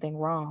there's something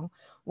wrong.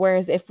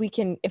 Whereas if we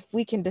can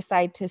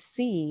decide to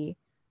see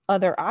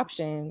other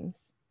options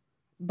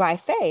by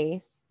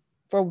faith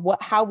for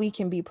how we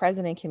can be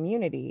present in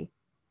community,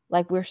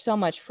 like we're so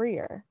much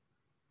freer,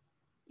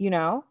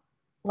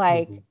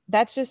 like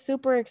that's just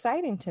super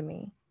exciting to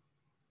me.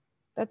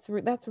 That's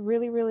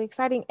really, really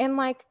exciting. And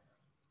like,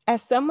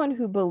 as someone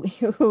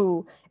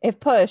who if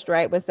pushed,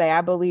 right, would say,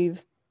 I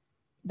believe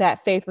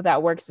that faith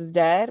without works is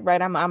dead,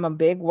 right? I'm a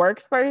big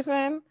works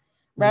person,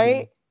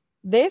 right?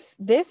 This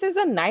is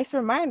a nice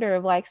reminder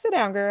of like, sit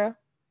down, girl,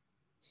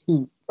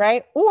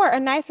 right? Or a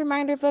nice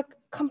reminder of a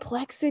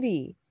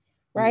complexity,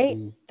 right?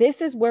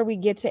 This is where we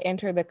get to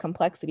enter the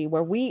complexity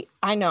where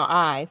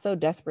I so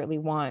desperately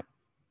want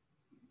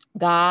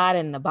God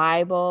and the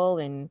Bible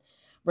and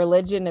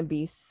religion to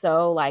be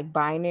so like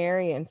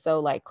binary and so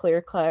like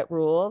clear cut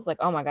rules. Like,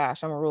 oh my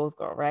gosh, I'm a rules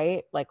girl,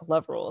 right? Like,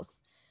 love rules.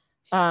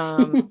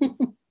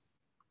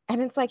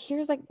 And it's like,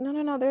 here's like,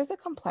 no, there's a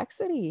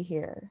complexity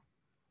here.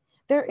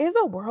 There is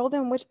a world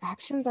in which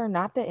actions are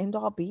not the end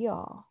all be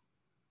all.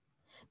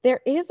 There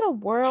is a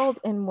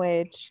world in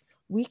which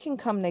we can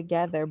come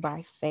together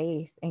by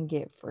faith and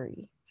get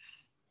free.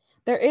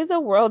 There is a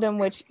world in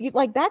which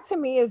like that to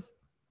me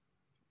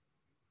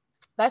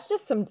that's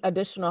just some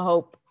additional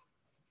hope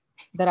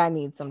that I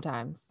need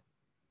sometimes.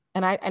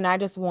 And I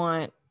just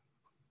want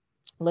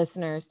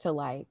listeners to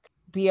like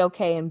be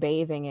okay in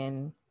bathing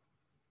in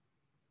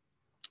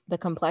the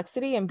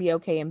complexity and be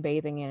okay in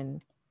bathing in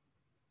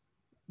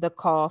the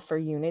call for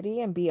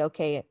unity and be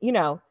okay,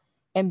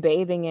 and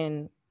bathing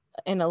in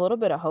a little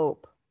bit of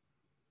hope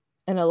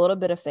and a little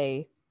bit of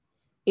faith,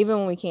 even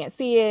when we can't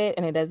see it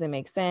and it doesn't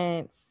make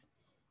sense.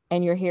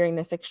 And you're hearing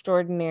this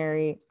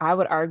extraordinary, I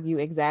would argue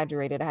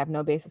exaggerated, I have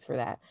no basis for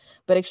that,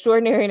 but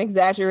extraordinary and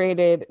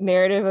exaggerated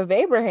narrative of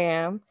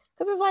Abraham,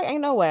 because it's like,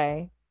 ain't no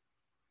way.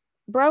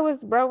 Bro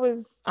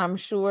was, I'm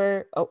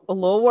sure, a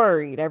little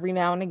worried every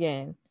now and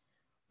again.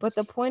 But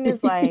the point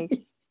is like,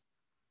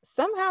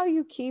 somehow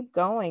you keep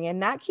going and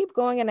not keep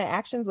going in an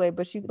actions way,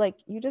 but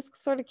you just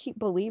sort of keep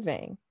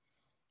believing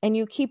and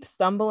you keep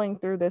stumbling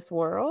through this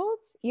world,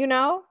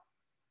 and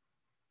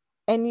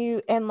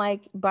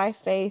like by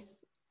faith,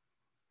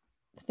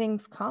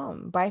 things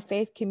come. By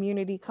faith,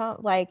 community come.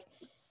 Like,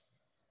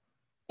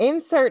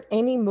 insert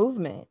any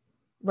movement,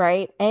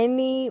 right?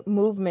 Any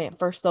movement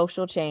for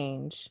social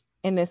change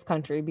in this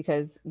country,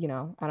 because,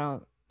 I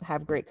don't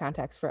have great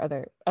contacts for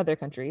other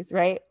countries,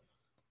 right?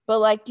 But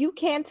like, you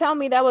can't tell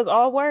me that was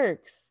all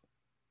works.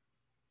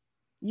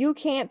 You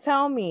can't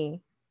tell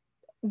me.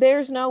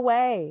 There's no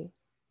way.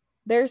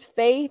 There's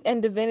faith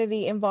and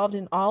divinity involved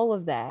in all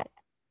of that.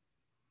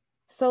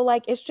 So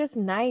like, it's just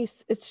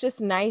nice. It's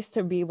just nice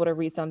to be able to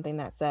read something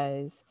that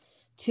says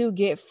to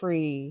get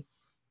free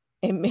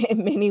in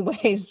many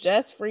ways,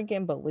 just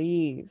freaking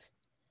believe.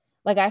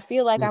 Like, I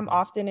feel like I'm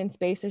often in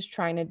spaces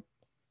trying to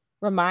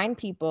remind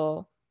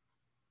people,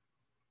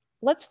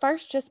 let's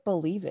first just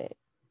believe it.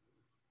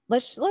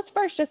 Let's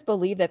first just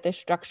believe that this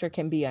structure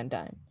can be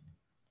undone.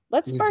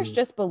 Let's first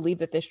just believe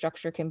that this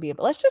structure can be,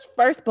 let's just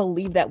first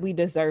believe that we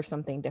deserve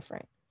something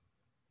different.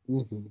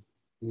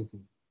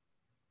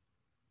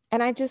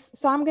 And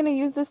so I'm going to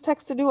use this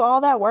text to do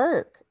all that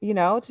work,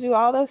 to do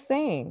all those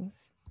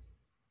things.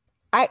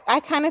 I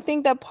kind of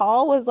think that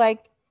Paul was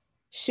like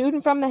shooting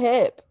from the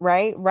hip,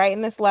 right?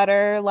 Writing this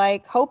letter,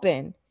 like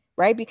hoping,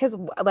 right? Because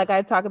like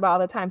I talk about all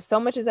the time, so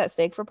much is at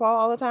stake for Paul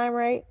all the time,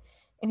 right?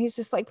 And he's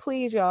just like,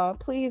 please, y'all,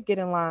 please get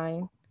in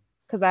line.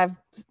 Because I've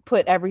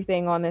put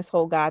everything on this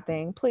whole God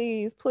thing.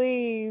 Please,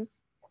 please,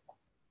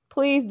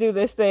 please do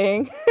this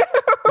thing.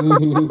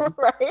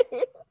 Right?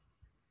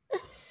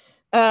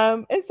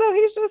 And so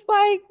he's just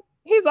like,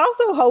 he's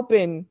also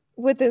hoping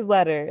with his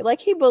letter.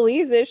 Like, he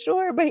believes it,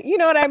 sure, but you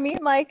know what I mean?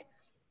 Like,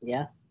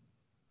 yeah,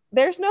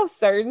 there's no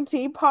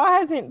certainty. Paul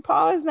hasn't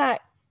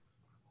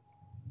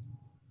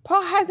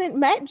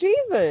met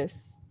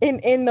Jesus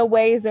in the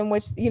ways in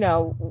which,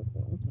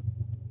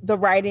 the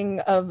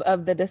writing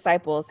of the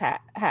disciples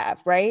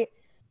have, right?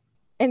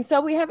 And so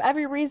we have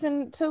every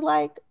reason to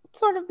like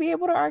sort of be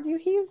able to argue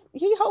he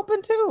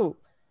hoping too.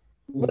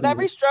 With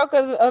every stroke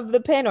of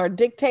the pen or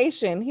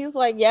dictation, he's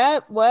like,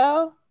 yep,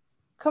 well,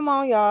 come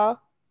on, y'all.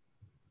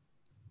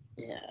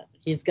 Yeah,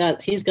 he's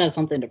got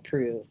something to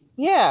prove.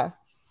 Yeah.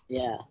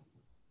 Yeah.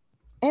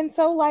 And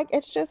so like,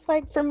 it's just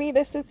like, for me,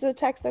 this is a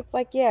text that's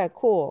like, yeah,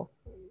 cool.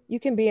 You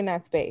can be in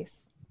that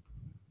space.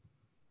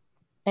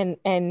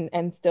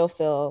 and still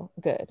feel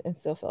good and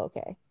still feel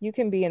okay. You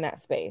can be in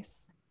that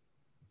space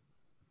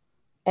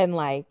and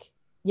like,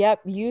 yep,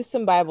 use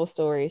some Bible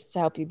stories to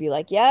help you be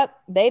like, yep,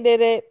 they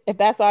did it. If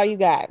that's all you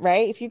got,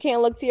 right? If you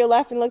can't look to your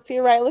left and look to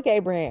your right, look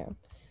Abraham.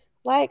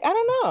 Like, I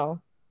don't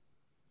know.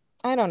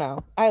 I don't know.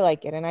 I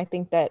like it. And I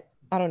think that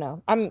I don't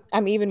know.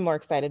 I'm even more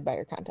excited by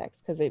your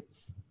context because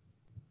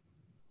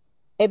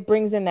it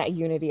brings in that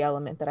unity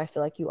element that I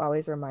feel like you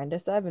always remind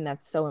us of. And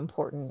that's so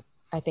important,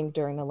 I think,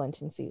 during the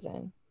Lenten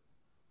season.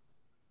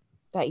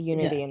 That Yeah.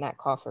 unity and that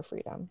call for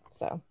freedom.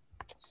 So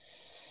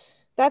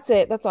that's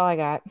it. That's all I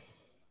got.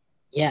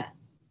 Yeah.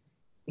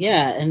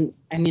 Yeah. And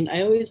I mean,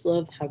 I always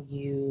love how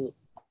you,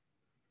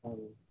 um,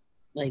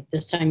 like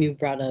this time you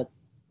brought up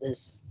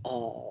this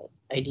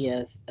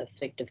idea of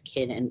fictive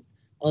kin, and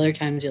other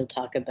times you'll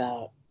talk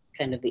about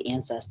kind of the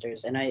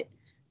ancestors. And I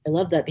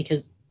love that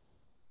because,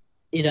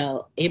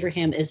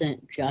 Abraham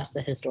isn't just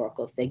a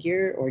historical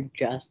figure or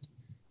just,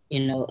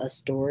 a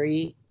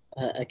story,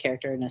 a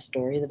character in a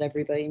story that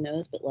everybody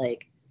knows, but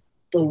like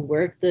the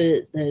work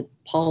that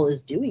Paul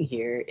is doing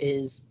here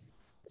is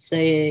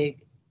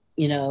saying,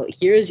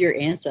 here's your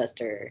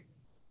ancestor.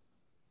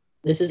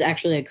 This is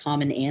actually a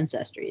common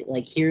ancestry.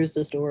 Like, here's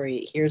the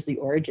story, here's the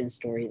origin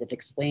story that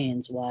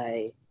explains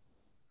why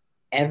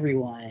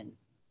everyone,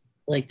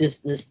 like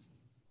this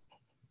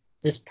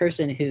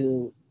person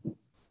who,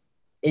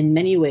 in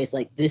many ways,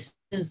 like this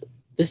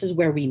is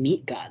where we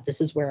meet God. This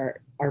is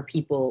where our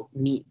people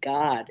meet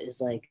God. Is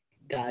like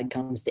God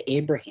comes to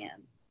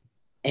Abraham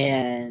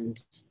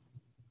and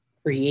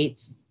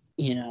creates,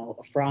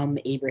 from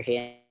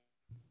Abraham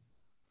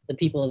the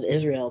people of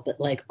Israel, but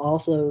like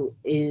also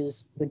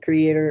is the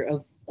creator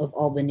of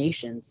all the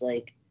nations.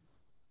 Like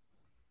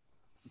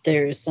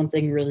there's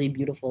something really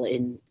beautiful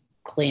in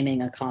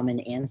claiming a common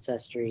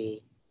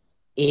ancestry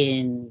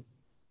in,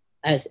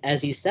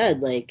 as you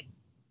said, like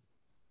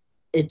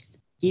it's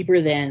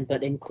deeper than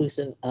but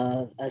inclusive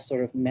of a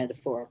sort of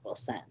metaphorical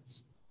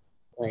sense.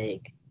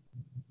 Like,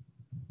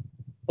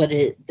 but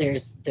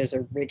there's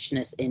a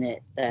richness in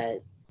it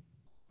that,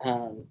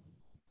 um,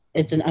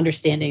 it's an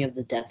understanding of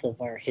the depth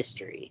of our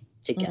history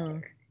Mm-hmm.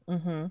 together,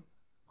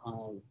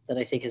 Mm-hmm. that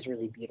I think is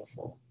really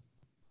beautiful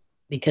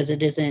because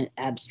it isn't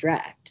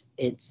abstract.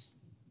 It's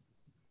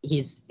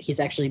he's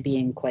actually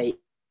being quite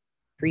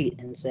concrete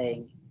and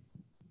saying,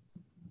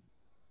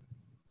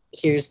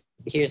 here's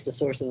the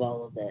source of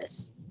all of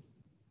this,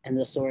 and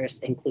the source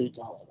includes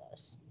all of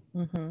us.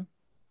 Mm-hmm.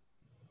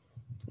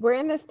 We're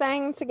in this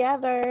thing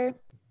together.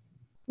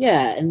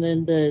 Yeah, and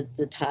then the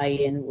tie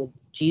in with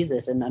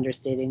Jesus and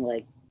understanding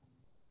like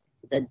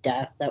the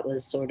death that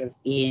was sort of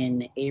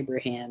in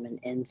Abraham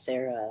and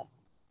Sarah,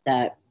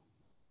 that,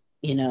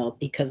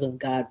 because of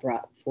God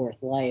brought forth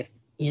life,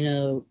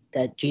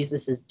 that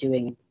Jesus is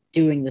doing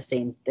the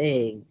same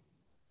thing,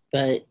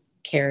 but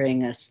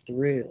carrying us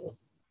through,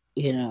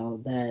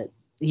 that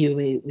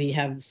we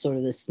have sort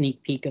of the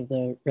sneak peek of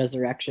the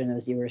resurrection,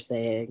 as you were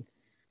saying,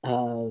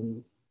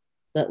 um,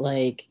 that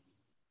like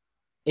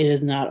it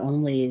is not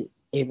only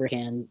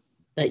Abraham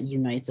that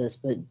unites us,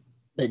 but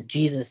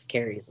Jesus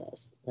carries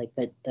us, like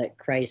that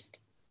Christ,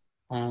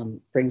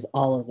 brings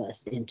all of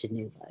us into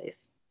new life,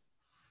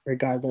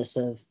 regardless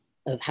of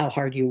how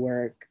hard you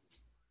work,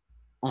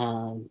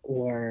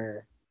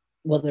 or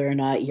whether or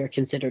not you're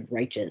considered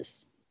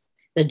righteous.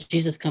 That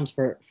Jesus comes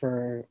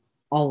for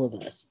all of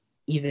us,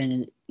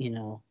 even,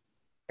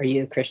 are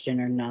you a Christian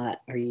or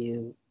not? Are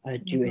you a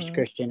Jewish Mm-hmm.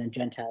 Christian, a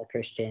Gentile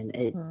Christian?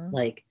 It Mm-hmm.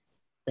 like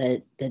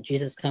that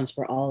Jesus comes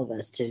for all of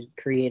us to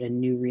create a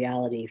new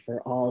reality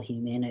for all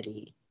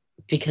humanity,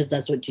 because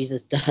that's what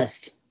Jesus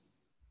does.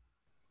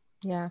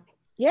 Yeah.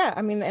 Yeah.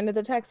 I mean, the end of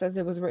the text says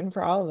it was written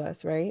for all of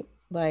us, right?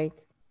 Like,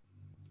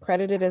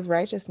 credited as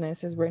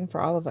righteousness is written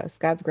for all of us.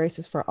 God's grace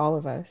is for all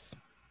of us.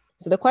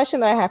 So the question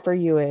that I have for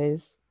you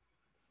is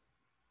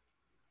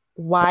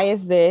why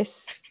is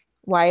this,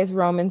 why is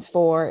Romans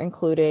 4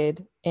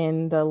 included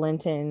in the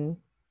Lenten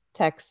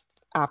text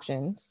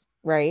options,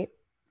 right?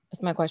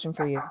 That's my question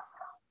for you.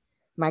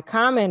 My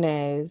comment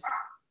is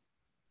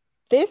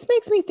this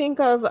makes me think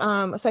of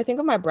so I think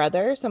of my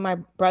brother. So my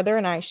brother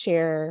and I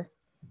share,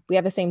 we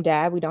have the same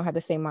dad, we don't have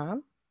the same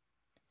mom,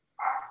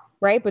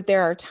 right? But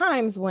there are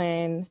times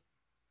when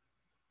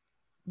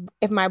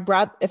if my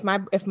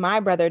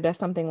brother does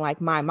something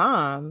like my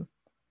mom,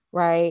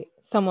 right?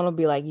 Someone will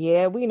be like,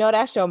 "Yeah, we know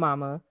that's your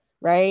mama,"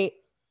 right?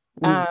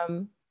 Mm.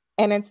 Um,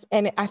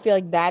 and I feel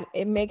like that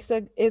it makes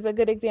a is a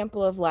good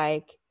example of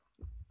like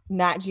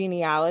not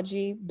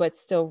genealogy, but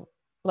still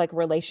like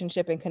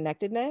relationship and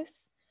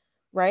connectedness,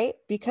 right?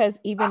 Because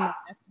even though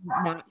that's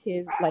not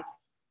his, like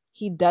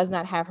he does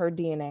not have her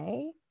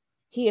DNA,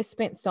 he has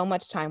spent so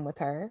much time with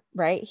her,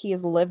 right? He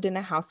has lived in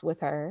a house with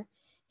her,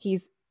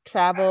 he's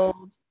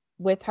traveled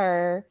with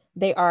her.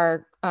 They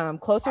are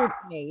closer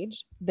in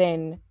age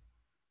than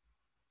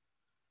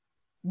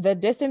the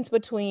distance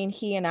between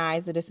he and I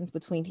is the distance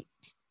between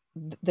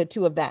the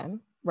two of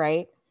them,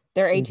 right?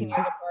 They're 18 Mhm.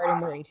 years apart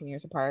and we're 18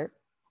 years apart.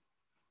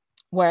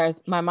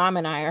 Whereas my mom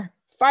and I are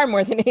far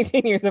more than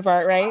 18 years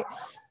apart, right?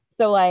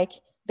 So like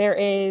there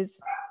is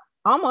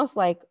almost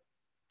like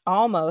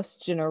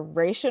almost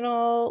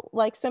generational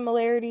like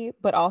similarity,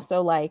 but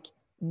also like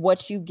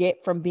what you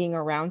get from being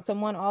around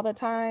someone all the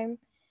time,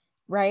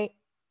 right?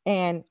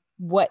 And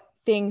what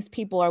things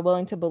people are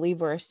willing to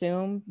believe or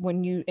assume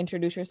when you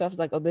introduce yourself as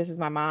like, oh, this is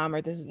my mom,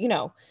 or this is,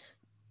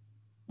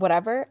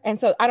 whatever. And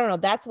so I don't know,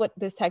 that's what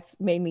this text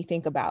made me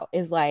think about,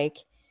 is like,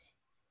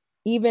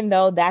 even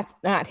though that's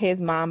not his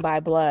mom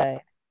by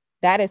blood,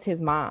 that is his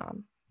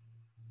mom,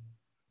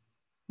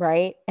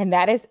 right? And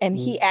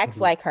he acts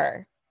Mm-hmm. like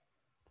her,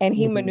 and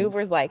he Mm-hmm.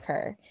 maneuvers like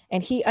her,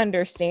 and he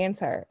understands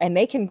her, and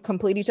they can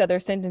complete each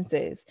other's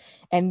sentences,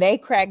 and they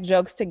crack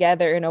jokes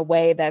together in a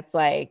way that's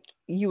like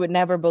you would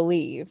never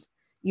believe,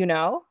 you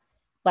know?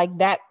 Like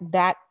that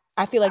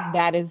I feel like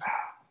that is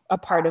a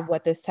part of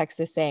what this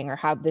text is saying, or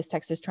how this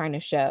text is trying to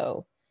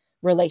show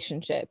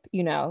relationship,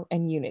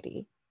 and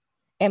unity.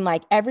 And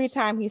like every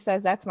time he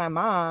says that's my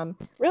mom,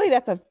 really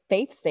that's a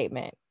faith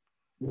statement.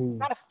 It's Mm.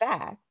 not a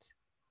fact,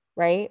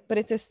 right? But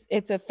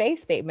it's a faith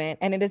statement,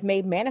 and it is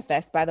made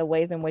manifest by the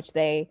ways in which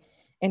they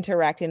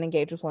interact and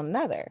engage with one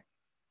another.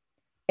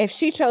 If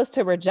she chose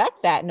to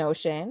reject that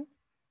notion,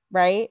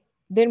 right,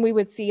 then we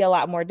would see a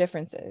lot more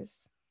differences.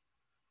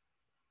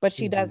 But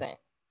she Mm-hmm. doesn't.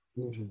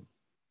 Mm-hmm.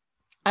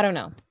 I don't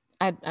know.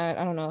 I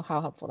don't know how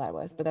helpful that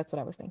was, but that's what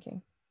I was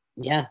thinking.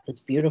 Yeah,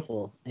 that's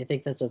beautiful. I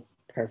think that's a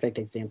perfect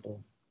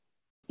example.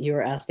 You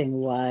were asking,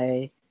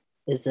 why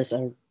is this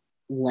a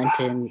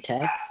Lenten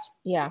text?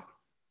 Yeah.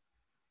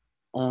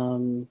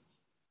 Um,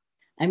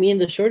 I mean,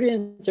 the short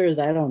answer is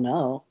I don't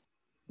know.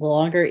 The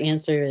longer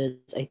answer is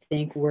I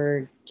think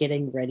we're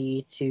getting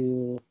ready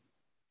to.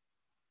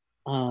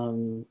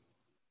 Um,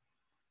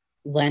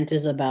 Lent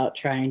is about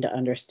trying to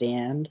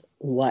understand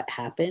what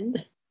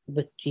happened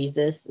with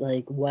Jesus.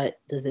 Like,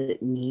 what does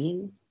it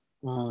mean?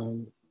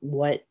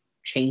 What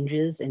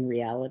changes in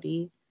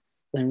reality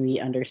when we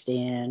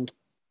understand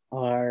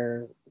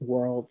our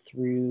world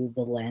through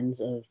the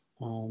lens of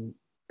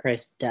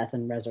Christ's death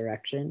and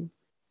resurrection?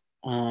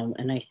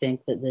 And I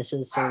think that this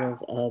is sort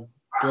of a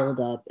build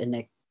up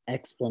and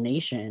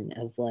explanation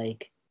of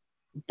like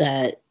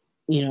that,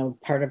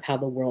 part of how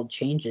the world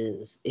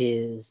changes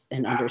is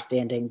an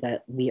understanding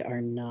that we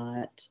are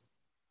not,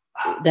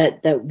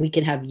 that we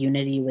can have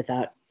unity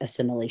without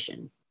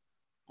assimilation.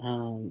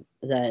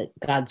 That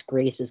God's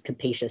grace is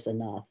capacious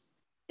enough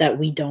that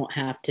we don't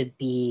have to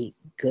be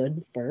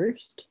good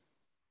first,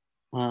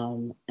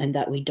 and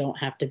that we don't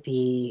have to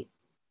be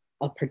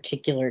a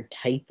particular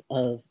type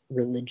of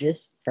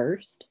religious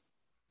first.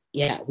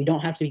 Yeah, we don't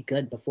have to be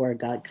good before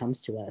God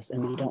comes to us,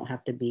 and we don't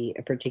have to be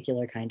a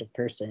particular kind of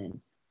person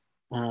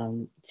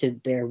to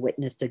bear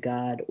witness to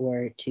God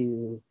or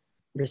to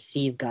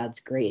receive God's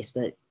grace.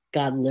 That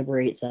God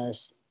liberates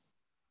us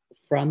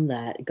from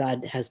that.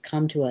 God has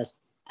come to us,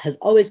 has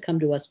always come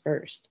to us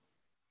first,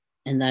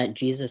 and that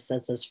Jesus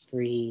sets us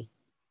free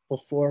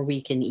before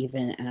we can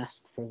even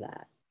ask for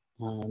that.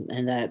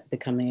 And that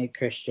becoming a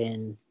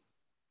Christian,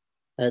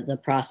 the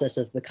process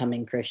of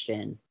becoming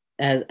Christian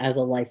as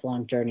a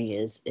lifelong journey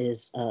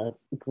is a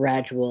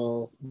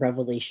gradual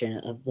revelation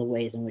of the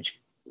ways in which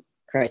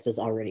Christ has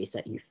already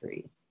set you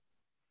free.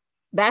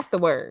 That's the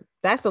word.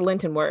 That's the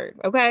Lenten word.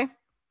 Okay.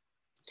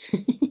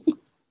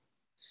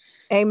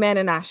 Amen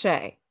and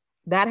ashe.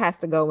 That has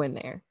to go in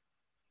there.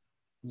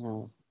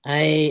 No,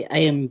 I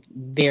am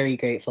very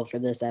grateful for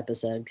this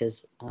episode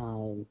because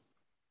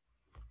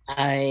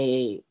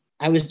I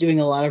was doing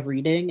a lot of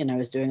reading, and I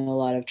was doing a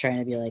lot of trying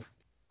to be like,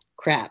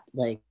 crap,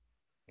 like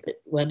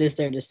what is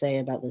there to say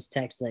about this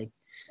text? Like,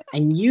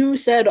 and you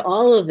said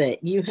all of it.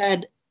 You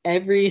had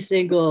every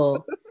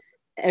single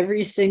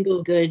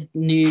good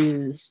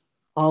news.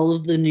 All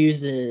of the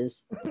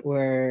newses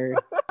were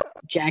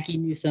Jackie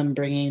Newsome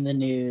bringing the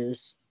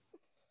news.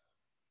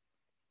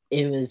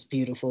 It was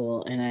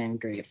beautiful, and I am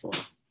grateful.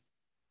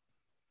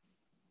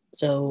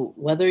 So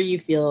whether you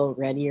feel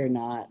ready or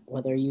not,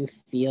 whether you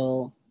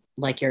feel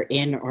like you're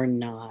in or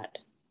not,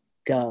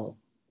 go.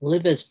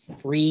 Live as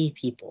free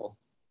people.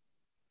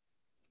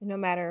 No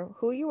matter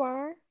who you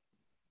are,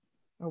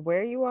 or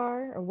where you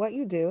are, or what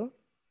you do,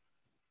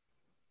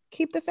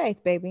 keep the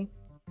faith, baby.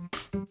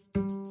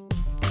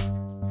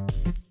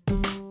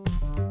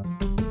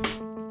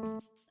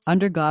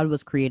 Under God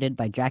was created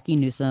by Jackie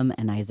Newsome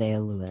and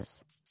Isaiah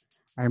Lewis.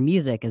 Our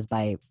music is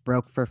by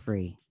Broke for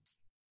Free.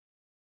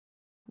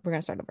 We're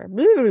going to start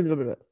over.